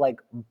don't have to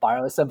like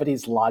borrow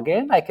somebody's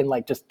login. I can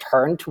like just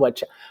turn to I'm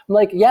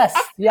like, yes,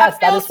 I yes,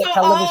 that feel is what so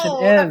television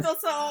old. I is. feel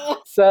so old.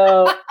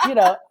 So,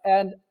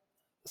 and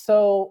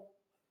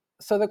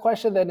so the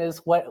question then is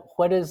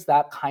what is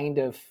that kind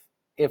of,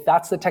 if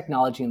that's the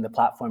technology and the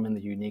platform and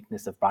the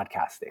uniqueness of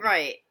broadcasting,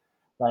 Right.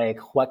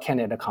 like what can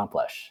it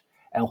accomplish?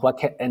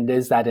 And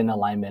is that in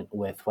alignment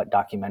with what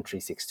documentary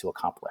seeks to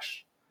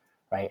accomplish?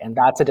 Right. And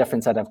that's a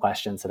different set of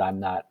questions that I'm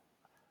not,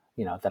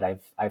 that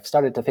I've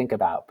started to think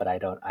about, but I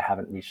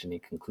haven't reached any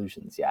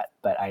conclusions yet.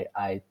 But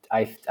I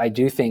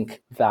do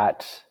think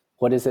that,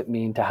 what does it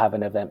mean to have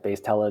an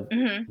event-based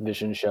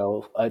television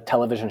show, a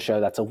television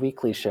show that's a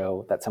weekly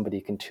show that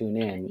somebody can tune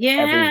in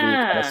every week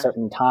at a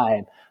certain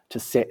time to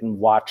sit and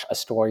watch a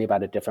story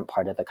about a different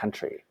part of the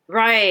country?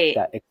 Right.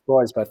 That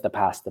explores both the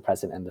past, the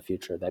present, and the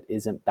future, that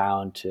isn't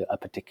bound to a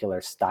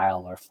particular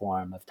style or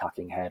form of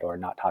talking head or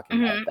not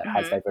talking head, that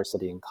has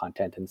diversity in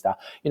content and style.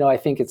 I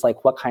think it's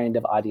like, what kind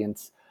of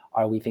audience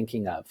are we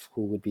thinking of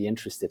who would be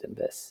interested in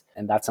this?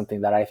 And that's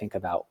something that I think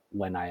about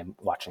when I'm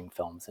watching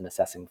films and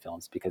assessing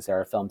films, because there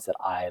are films that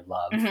I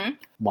love,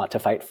 want to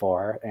fight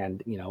for.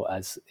 And,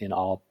 as in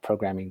all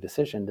programming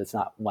decisions, it's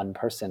not one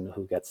person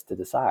who gets to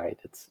decide.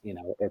 It's,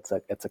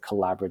 it's a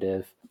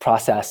collaborative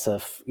process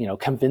of,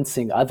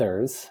 convincing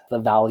others the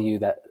value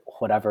that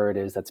whatever it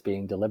is that's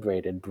being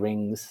deliberated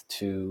brings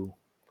to,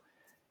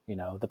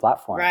 the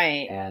platform.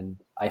 Right. And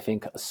I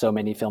think so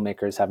many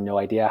filmmakers have no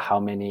idea how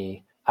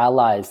many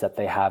allies that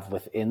they have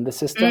within the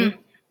system,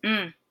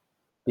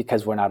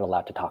 because we're not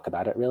allowed to talk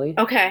about it, really.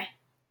 Okay.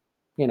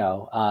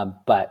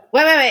 But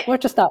wait. we're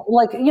just not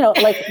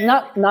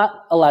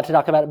not allowed to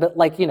talk about it, but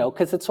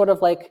because it's sort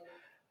of like,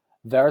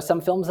 there are some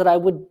films that I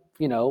would,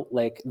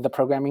 like the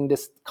programming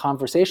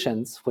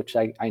conversations, which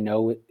I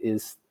know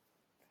it's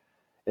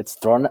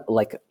thrown,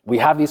 like we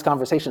have these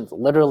conversations,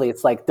 literally,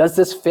 it's like, does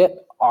this fit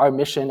our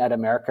mission at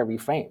America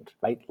Reframed,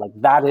 right? Like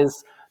that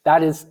is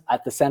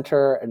at the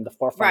center and the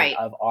forefront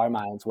of our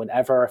minds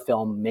whenever a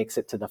film makes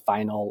it to the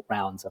final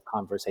rounds of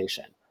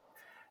conversation.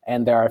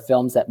 And there are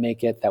films that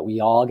make it that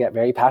we all get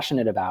very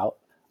passionate about,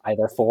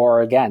 either for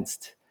or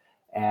against.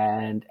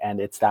 And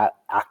it's that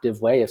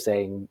active way of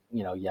saying,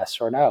 yes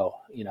or no,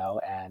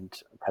 and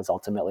because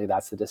ultimately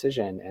that's the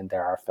decision. And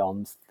there are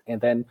films, and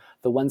then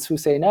the ones who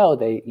say no,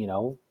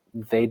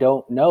 they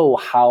don't know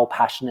how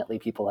passionately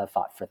people have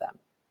fought for them.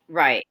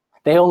 Right.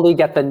 They only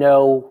get the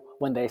no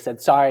when they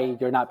said, sorry,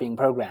 you're not being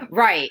programmed.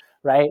 Right.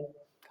 Right.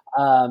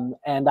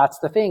 And that's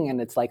the thing. And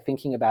it's like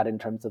thinking about it in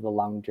terms of the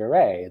longue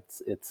durée.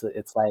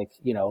 It's like,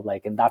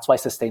 and that's why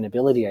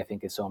sustainability, I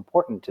think, is so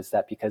important, is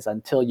that because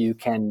until you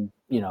can,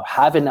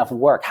 have enough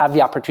work, have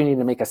the opportunity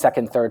to make a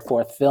second, third,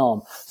 fourth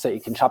film so you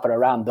can shop it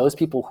around, those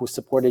people who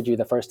supported you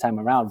the first time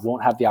around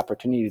won't have the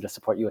opportunity to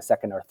support you a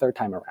second or third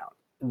time around.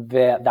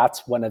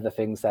 That's one of the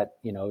things that,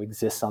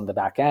 exists on the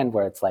back end,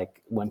 where it's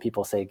like, when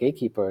people say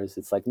gatekeepers,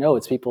 it's like, no,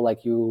 it's people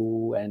like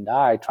you and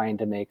I trying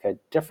to make a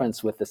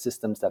difference with the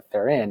systems that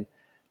they're in,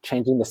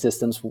 changing the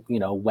systems,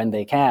 when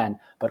they can,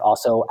 but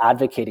also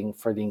advocating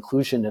for the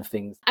inclusion of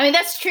things. I mean,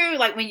 that's true.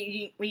 Like when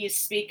you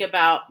speak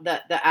about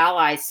the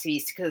allies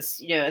piece,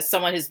 because, as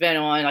someone who's been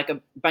on like a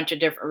bunch of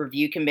different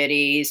review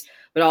committees,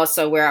 but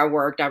also where I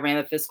worked, I ran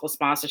the fiscal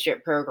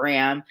sponsorship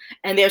program,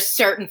 and there's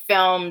certain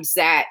films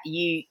that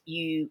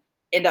you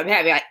end up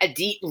having a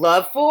deep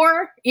love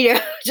for,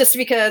 just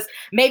because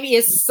maybe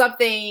it's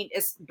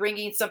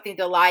bringing something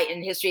to light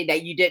in history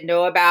that you didn't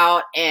know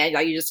about, and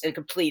like you're just in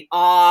complete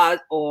awe,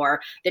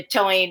 or they're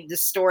telling the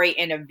story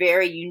in a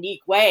very unique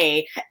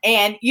way,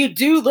 and you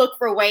do look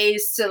for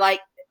ways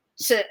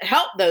to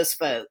help those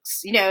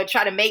folks,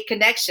 try to make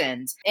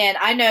connections. And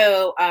I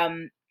know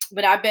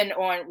when I've been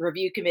on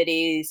review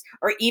committees,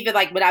 or even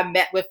like when I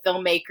met with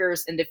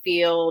filmmakers in the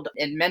field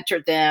and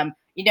mentored them,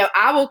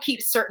 I will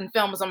keep certain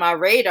films on my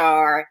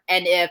radar.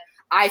 And if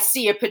I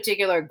see a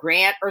particular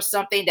grant or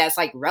something that's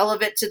like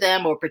relevant to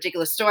them, or a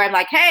particular story, I'm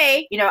like,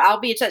 hey, I'll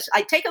be in touch.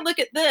 I take a look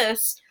at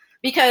this,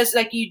 because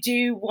like you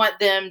do want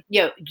them,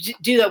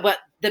 what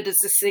them to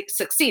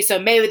succeed. So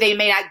maybe they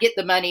may not get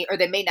the money, or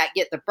they may not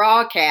get the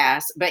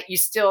broadcast, but you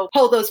still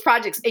hold those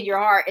projects in your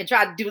heart and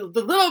try to do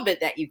the little bit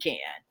that you can.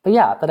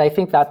 But I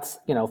think that's,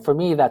 for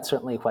me, that's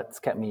certainly what's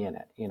kept me in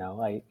it.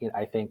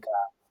 I think,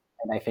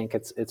 and I think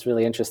it's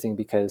really interesting,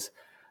 because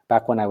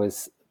back when I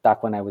was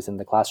in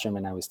the classroom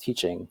and I was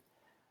teaching,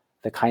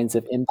 the kinds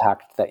of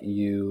impact that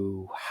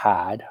you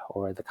had,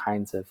 or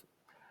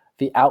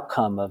the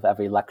outcome of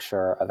every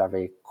lecture, of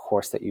every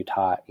course that you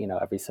taught,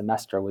 every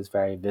semester, was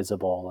very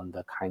visible, and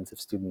the kinds of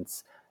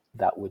students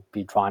that would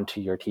be drawn to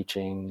your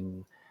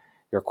teaching,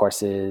 your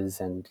courses,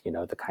 and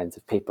the kinds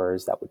of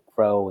papers that would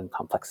grow in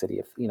complexity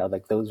of,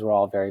 like those were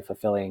all very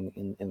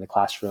fulfilling in the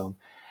classroom.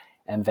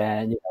 And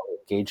then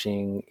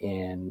engaging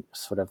in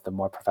sort of the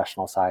more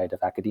professional side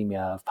of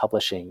academia, of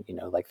publishing,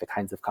 like the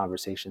kinds of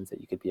conversations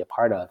that you could be a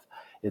part of.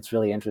 It's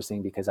really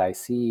interesting, because I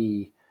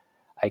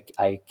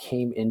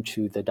came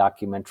into the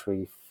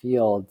documentary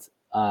field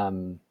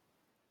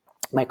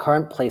my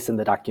current place in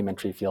the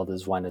documentary field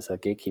is one as a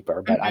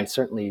gatekeeper, but I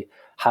certainly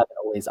haven't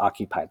always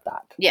occupied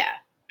that. Yeah.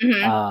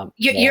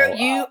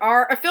 You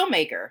are a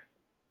filmmaker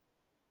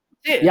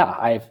too.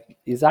 Yeah,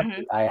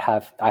 exactly. I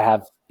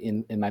have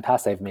in my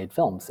past I've made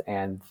films,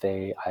 and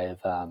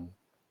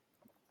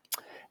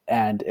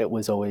and it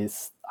was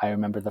always, I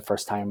remember the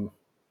first time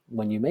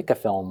when you make a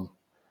film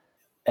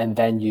and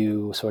then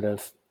you sort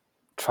of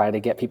try to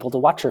get people to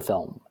watch your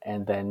film,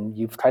 and then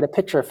you try to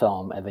pitch your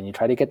film, and then you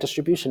try to get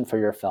distribution for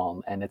your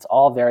film, and it's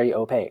all very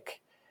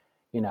opaque,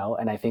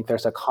 and I think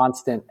there's a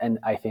constant, and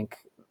I think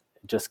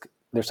just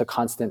there's a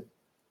constant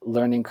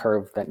learning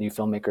curve that new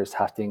filmmakers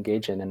have to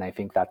engage in. And I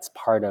think that's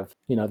part of,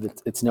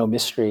 it's no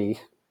mystery,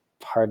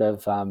 part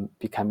of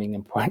becoming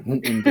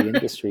important in the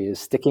industry is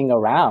sticking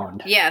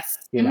around. Yes.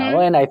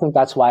 And I think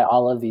that's why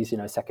all of these,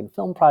 second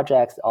film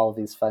projects, all of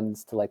these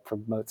funds to like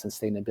promote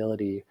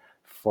sustainability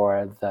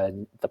for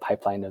the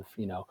pipeline of,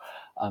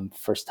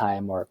 first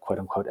time or quote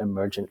unquote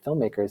emergent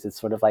filmmakers. It's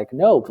sort of like,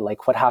 no,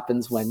 like what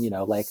happens when,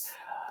 like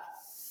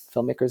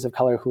filmmakers of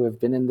color who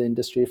have been in the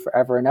industry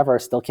forever and ever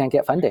still can't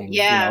get funding,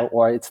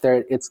 or it's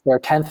their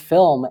 10th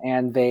film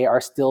and they are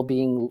still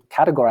being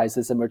categorized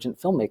as emergent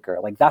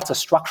filmmaker. Like that's a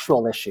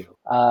structural issue,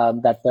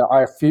 that there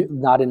are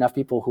not enough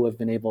people who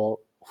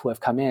have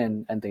come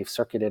in and they've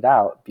circuited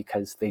out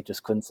because they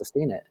just couldn't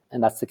sustain it.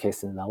 And that's the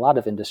case in a lot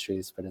of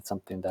industries, but it's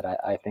something that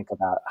I think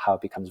about how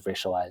it becomes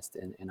racialized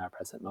in our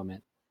present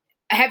moment.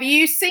 Have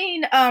you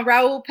seen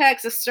Raoul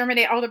Peck's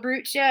Exterminate All the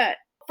Brutes yet?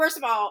 First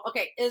of all,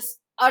 okay, it's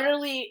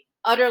utterly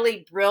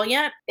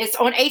brilliant. It's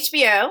on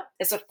HBO.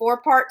 It's a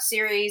 4-part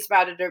series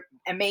about an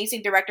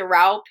amazing director,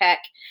 Raoul Peck.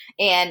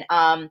 And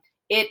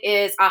it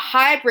is a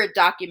hybrid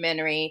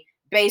documentary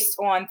based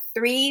on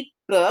 3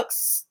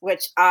 books,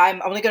 which I'm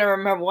only going to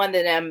remember one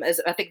of them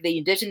is, I think, The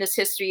Indigenous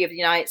History of the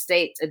United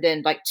States, and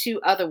then like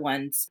 2 other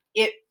ones.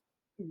 It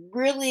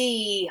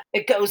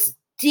goes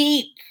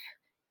deep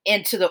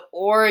into the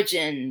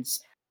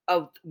origins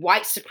of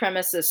white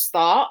supremacist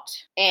thought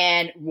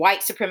and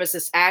white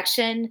supremacist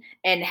action,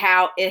 and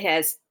how it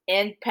has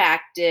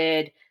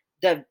impacted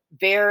the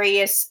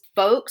various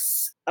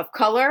folks of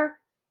color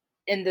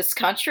in this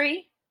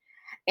country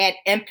and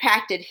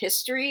impacted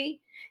history,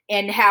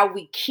 and how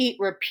we keep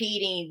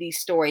repeating these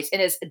stories.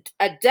 And it's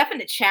a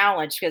definite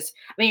challenge because,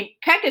 I mean,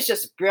 Peck is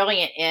just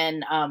brilliant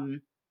in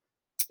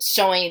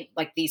showing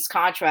like these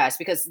contrasts,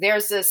 because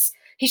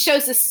he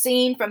shows this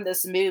scene from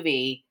this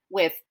movie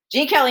with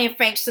Gene Kelly and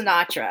Frank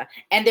Sinatra,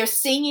 and they're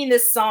singing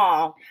this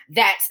song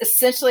that's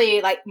essentially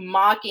like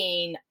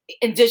mocking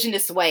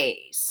indigenous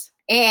ways.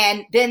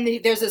 And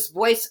then there's this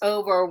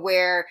voiceover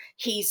where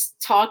he's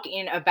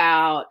talking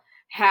about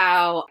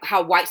how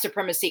white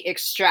supremacy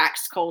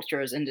extracts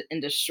cultures and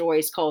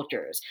destroys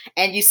cultures.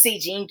 And you see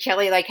Gene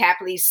Kelly like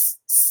happily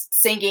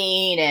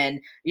singing,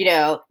 and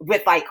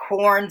with like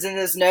horns in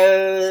his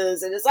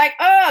nose, and it's like,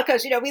 oh,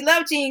 because we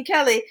love Gene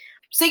Kelly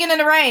singing in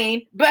the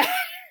rain, but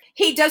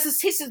he does this.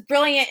 He's just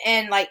brilliant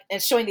in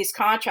showing these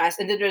contrasts.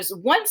 And then there's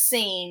one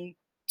scene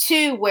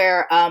too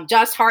where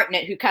Josh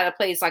Hartnett, who kind of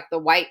plays like the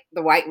white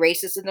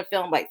racist in the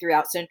film, like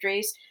throughout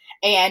centuries,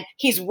 and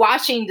he's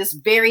watching this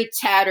very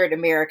tattered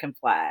American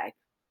flag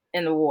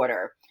in the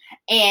water,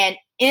 and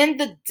in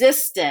the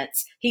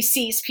distance he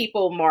sees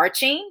people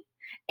marching.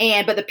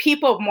 But the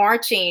people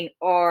marching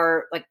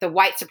are like the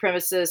white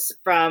supremacists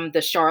from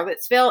the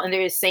Charlottesville, and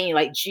they're saying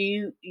like,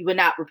 "Jew, you would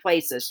not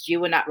replace us. Jew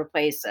would not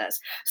replace us."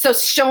 So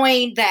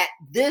showing that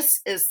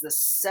this is the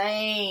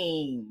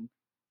same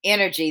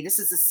energy, this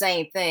is the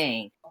same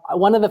thing.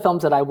 One of the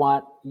films that I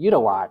want you to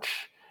watch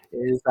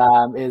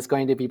is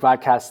going to be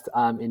broadcast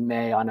in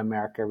May on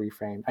America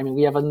Reframed. I mean,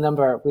 we have a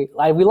number. We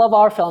love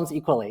our films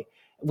equally.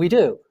 We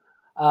do.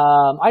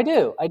 I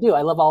do.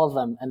 I love all of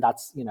them. And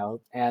that's,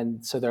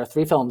 and so there are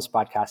 3 films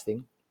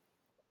broadcasting.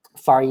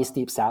 Far East,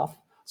 Deep South,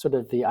 sort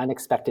of the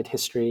unexpected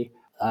history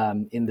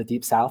in the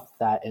Deep South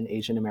that an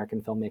Asian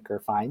American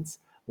filmmaker finds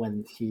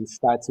when he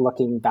starts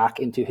looking back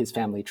into his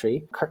family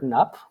tree. Curtain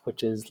Up,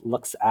 which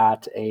looks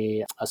at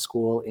a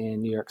school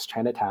in New York's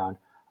Chinatown,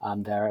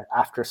 their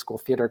after-school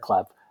theater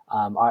club,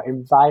 are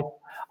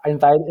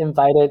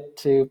invited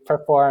to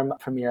perform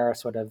premiere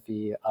sort of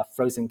the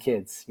Frozen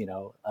Kids,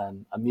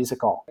 a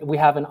musical. We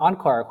have an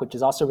encore, which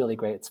is also really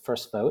great. It's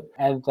First Vote.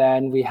 And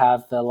then we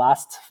have the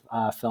last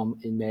film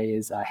in May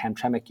is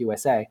Hamtramck,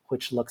 USA,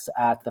 which looks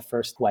at the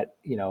first,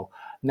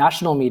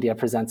 national media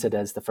presents it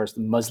as the first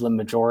Muslim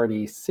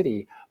majority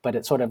city, but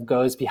it sort of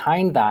goes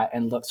behind that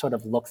and looks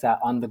at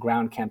on the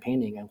ground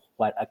campaigning and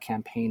what a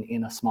campaign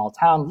in a small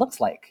town looks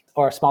like,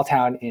 or a small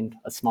town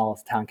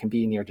can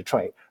be near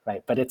Detroit,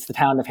 right? But it's the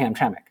town of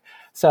Hamtramck.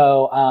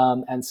 So,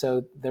 and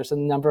so there's a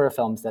number of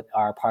films that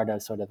are part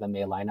of sort of the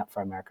May lineup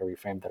for America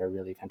Reframed that are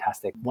really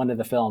fantastic. One of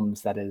the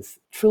films that is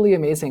truly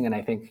amazing, and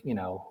I think,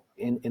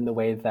 in the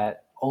way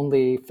that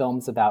only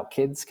films about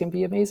kids can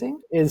be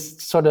amazing,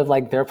 is sort of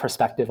like their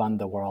perspective on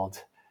the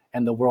world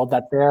and the world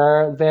that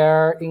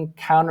they're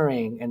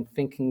encountering and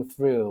thinking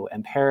through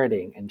and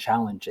parroting and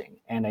challenging.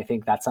 And I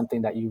think that's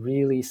something that you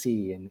really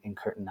see in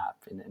Curtain Up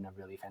in a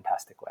really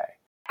fantastic way.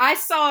 I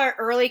saw an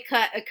early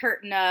cut of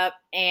Curtain Up,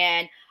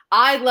 and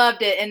I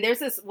loved it. And there's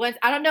this one,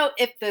 I don't know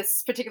if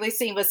this particular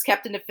scene was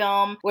kept in the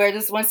film, where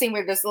this one scene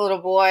where this little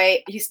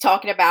boy, he's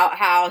talking about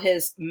how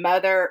his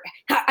mother,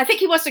 I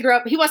think he wants to grow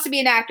up, he wants to be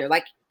an actor.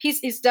 Like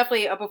he's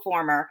definitely a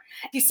performer.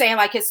 He's saying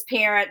like his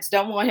parents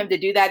don't want him to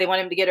do that. They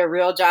want him to get a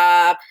real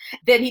job.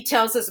 Then he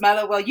tells his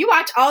mother, well, you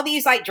watch all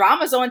these like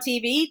dramas on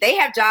TV. They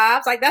have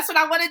jobs. Like, that's what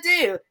I want to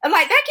do. I'm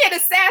like, that kid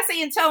is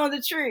sassy and telling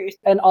the truth.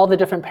 And all the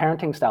different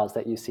parenting styles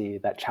that you see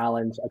that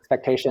challenge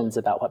expectations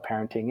about what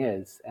parenting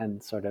is,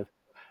 and sort of,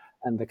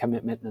 and the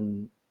commitment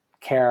and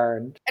care.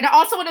 And I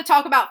also want to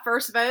talk about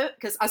First Vote,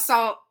 because I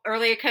saw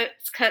earlier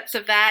cuts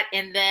of that.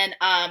 And then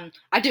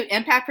I do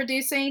impact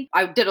producing.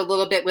 I did a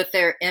little bit with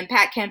their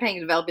impact campaign,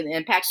 developing the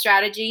impact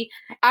strategy.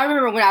 I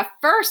remember when I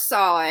first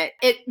saw it,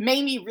 it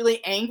made me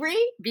really angry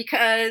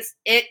because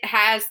it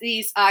has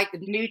these like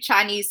new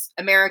Chinese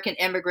American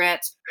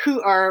immigrants who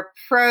are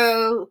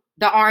pro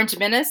the Orange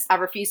Menace. I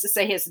refuse to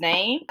say his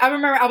name. I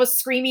remember I was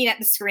screaming at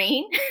the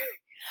screen.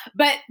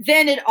 But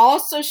then it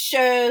also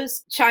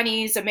shows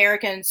Chinese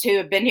Americans who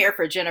have been here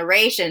for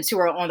generations who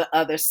are on the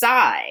other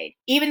side.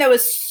 Even though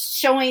it's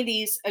showing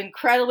these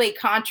incredibly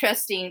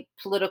contrasting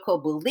political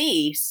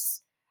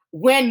beliefs,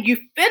 when you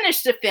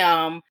finish the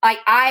film, like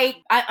I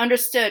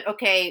understood,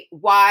 okay,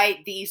 why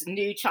these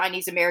new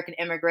Chinese American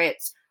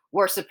immigrants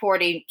were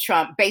supporting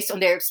Trump based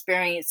on their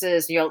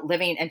experiences,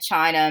 living in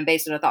China and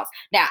based on their thoughts.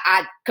 Now,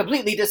 I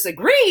completely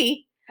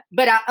disagree,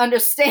 but I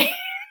understand.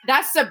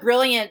 That's the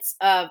brilliance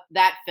of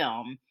that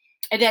film.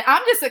 And then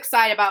I'm just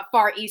excited about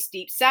Far East,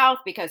 Deep South,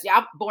 because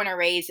I'm born and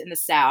raised in the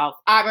South.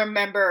 I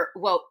remember,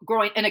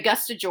 growing in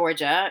Augusta,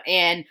 Georgia,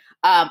 and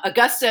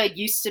Augusta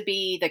used to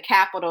be the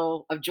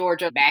capital of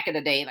Georgia back in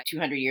the day, like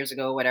 200 years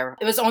ago, or whatever.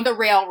 It was on the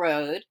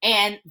railroad,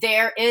 and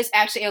there is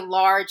actually a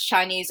large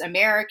Chinese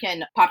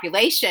American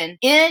population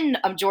in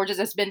Georgia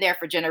that's been there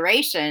for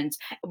generations.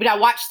 But I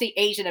watched the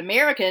Asian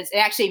Americans, it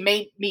actually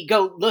made me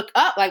go look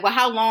up, like, well,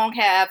 how long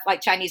have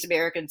like Chinese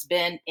Americans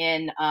been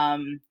in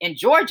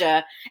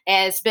Georgia?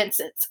 And it's been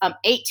since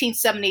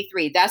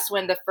 1873. That's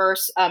when the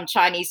first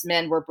Chinese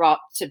men were brought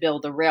to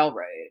build the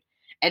railroad.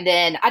 And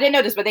then I didn't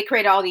know this, but they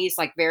created all these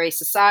like various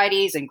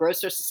societies and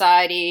grocer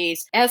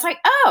societies. And it's like,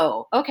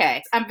 oh,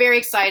 okay. I'm very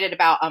excited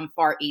about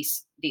Far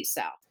East, Deep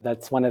South.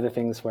 That's one of the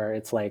things where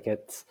it's like,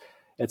 it's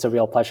a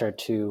real pleasure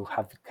to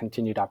have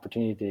continued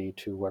opportunity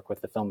to work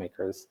with the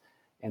filmmakers.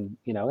 And,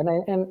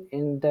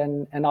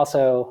 and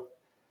also,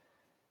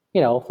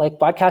 like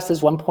broadcast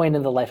is one point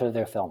in the life of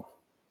their film,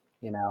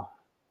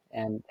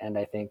 And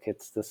I think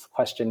it's this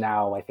question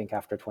now, I think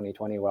after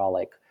 2020, we're all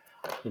like,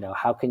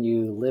 how can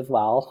you live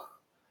well,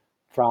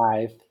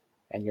 thrive,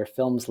 and your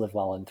films live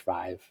well and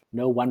thrive?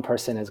 No one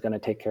person is going to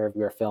take care of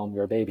your film,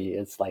 your baby.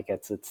 It's like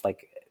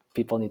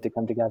people need to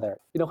come together.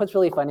 What's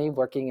really funny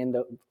working in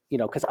the,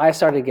 because I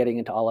started getting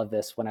into all of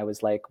this when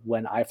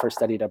I first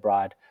studied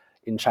abroad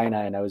in China,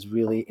 and I was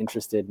really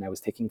interested, and I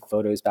was taking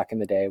photos back in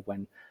the day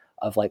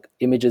of like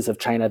images of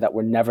China that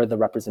were never the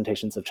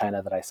representations of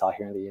China that I saw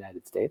here in the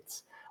United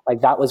States. Like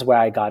that was where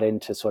I got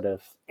into sort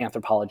of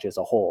anthropology as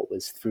a whole,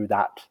 was through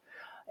that.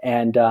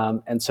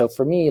 And so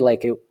for me,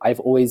 like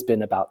I've always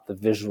been about the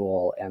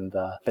visual and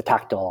the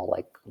tactile,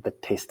 like the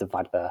taste of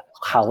vodka,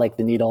 how like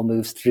the needle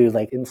moves through,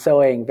 like in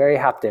sewing, very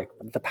haptic.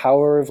 The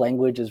power of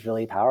language is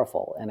really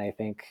powerful. And I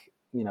think,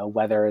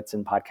 whether it's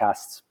in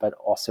podcasts, but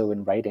also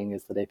in writing,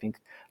 is that I think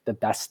the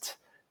best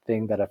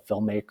thing that a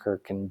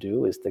filmmaker can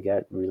do is to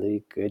get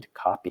really good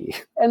copy.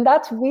 And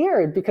that's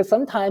weird because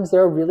sometimes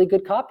there are really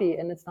good copy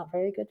and it's not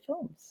very good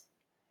films,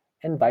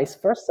 and vice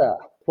versa.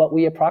 What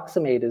we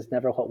approximate is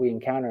never what we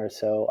encounter.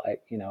 So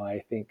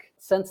I think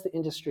since the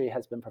industry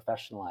has been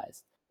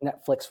professionalized,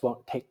 Netflix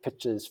won't take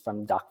pitches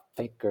from doc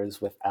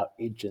fakers without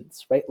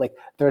agents, right? Like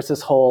there's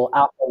this whole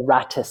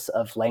apparatus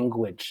of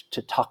language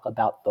to talk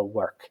about the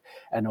work,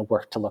 and a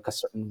work to look a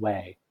certain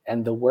way.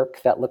 And the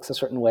work that looks a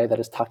certain way, that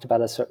is talked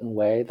about a certain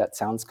way, that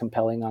sounds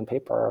compelling on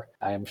paper.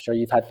 I'm sure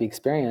you've had the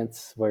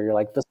experience where you're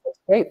like, this looks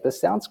great, this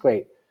sounds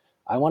great,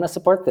 I want to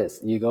support this.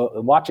 You go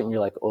and watch it and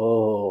you're like,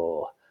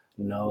 oh,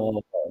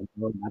 no,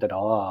 not at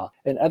all.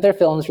 In other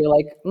films, you're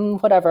like,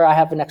 whatever, I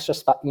have an extra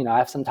spot, I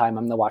have some time,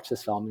 I'm gonna watch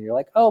this film. And you're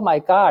like, oh my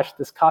gosh,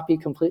 this copy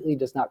completely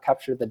does not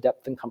capture the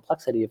depth and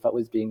complexity of what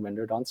was being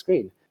rendered on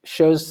screen.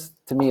 Shows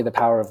to me the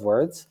power of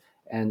words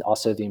and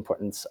also the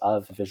importance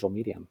of the visual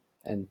medium.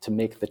 And to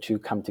make the two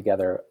come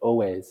together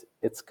always,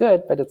 it's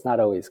good, but it's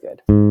not always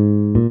good.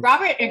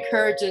 Robert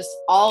encourages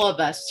all of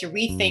us to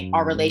rethink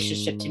our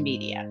relationship to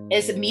media.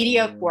 Is it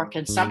media for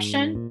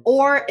consumption,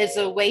 or is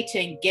it a way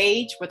to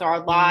engage with our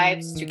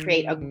lives to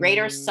create a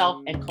greater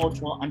self and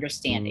cultural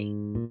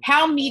understanding?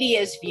 How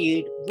media is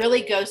viewed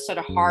really goes to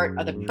the heart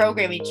of the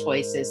programming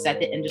choices that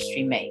the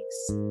industry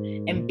makes.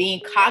 And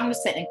being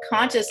cognizant and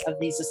conscious of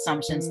these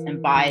assumptions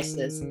and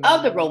biases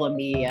of the role of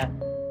media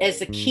is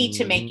the key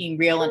to making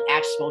real and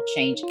actionable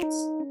changes.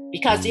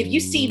 Because if you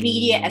see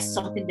media as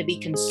something to be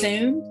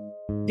consumed,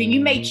 then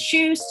you may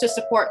choose to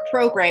support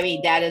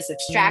programming that is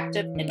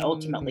extractive and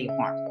ultimately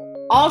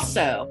harmful.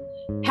 Also,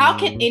 How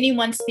can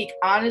anyone speak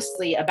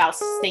honestly about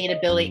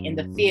sustainability in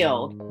the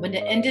field when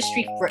the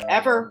industry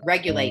forever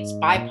regulates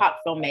BIPOC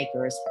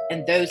filmmakers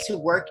and those who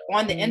work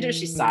on the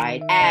industry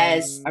side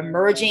as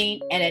emerging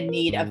and in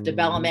need of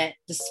development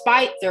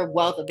despite their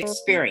wealth of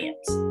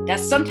experience that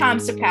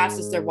sometimes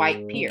surpasses their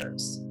white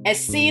peers? It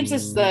seems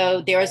as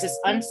though there is this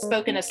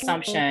unspoken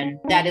assumption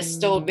that is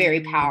still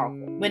very powerful.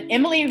 When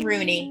Emily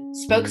Rooney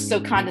spoke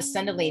so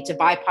condescendingly to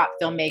BIPOC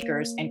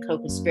filmmakers and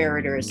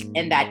co-conspirators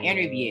in that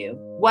interview,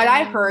 what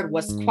I heard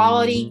was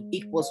quality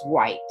equals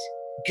white,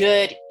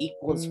 good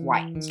equals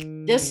white.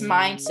 This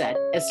mindset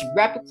is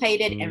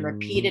replicated and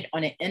repeated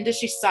on an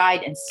industry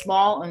side in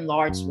small and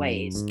large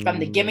ways, from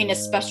the giving a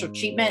special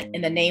treatment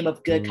in the name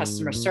of good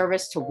customer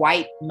service to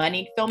white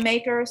moneyed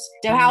filmmakers,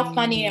 to how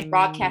funding and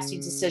broadcasting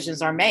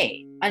decisions are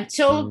made.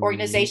 Until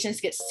organizations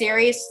get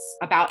serious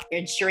about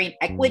ensuring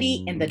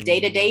equity in the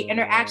day-to-day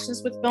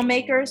interactions with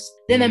filmmakers,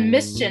 then the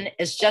mission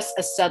is just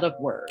a set of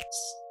words.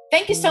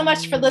 Thank you so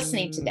much for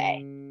listening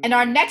today. In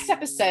our next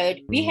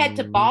episode, we head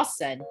to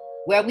Boston,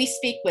 where we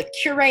speak with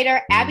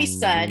curator Abby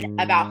Sun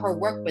about her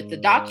work with the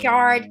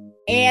Dockyard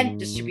and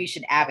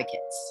distribution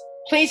advocates.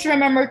 Please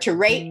remember to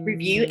rate,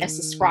 review, and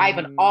subscribe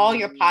on all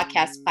your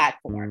podcast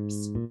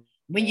platforms.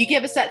 When you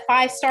give us that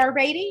 5-star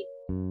rating,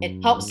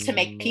 it helps to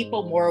make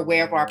people more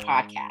aware of our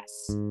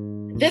podcasts.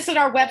 Visit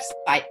our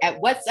website at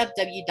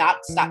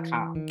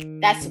whatsupwdocs.com.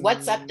 That's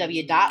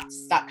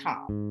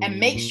whatsupwdocs.com. And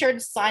make sure to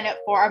sign up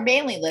for our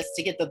mailing list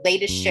to get the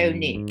latest show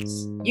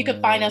news. You can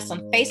find us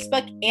on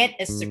Facebook and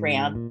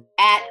Instagram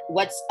at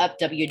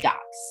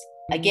whatsupwdocs.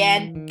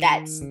 Again,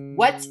 that's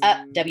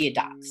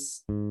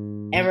whatsupwdocs.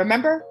 And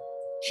remember,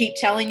 keep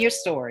telling your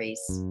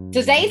stories.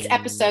 Today's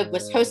episode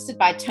was hosted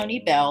by Tony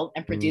Bell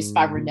and produced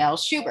by Ronell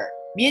Schubert.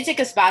 Music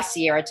is by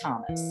Sierra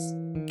Thomas.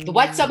 The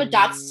What's Up with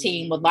Docs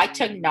team would like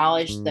to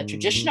acknowledge the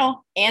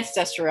traditional,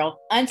 ancestral,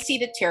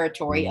 unceded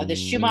territory of the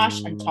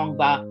Chumash and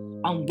Tongva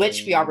on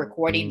which we are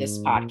recording this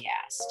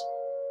podcast.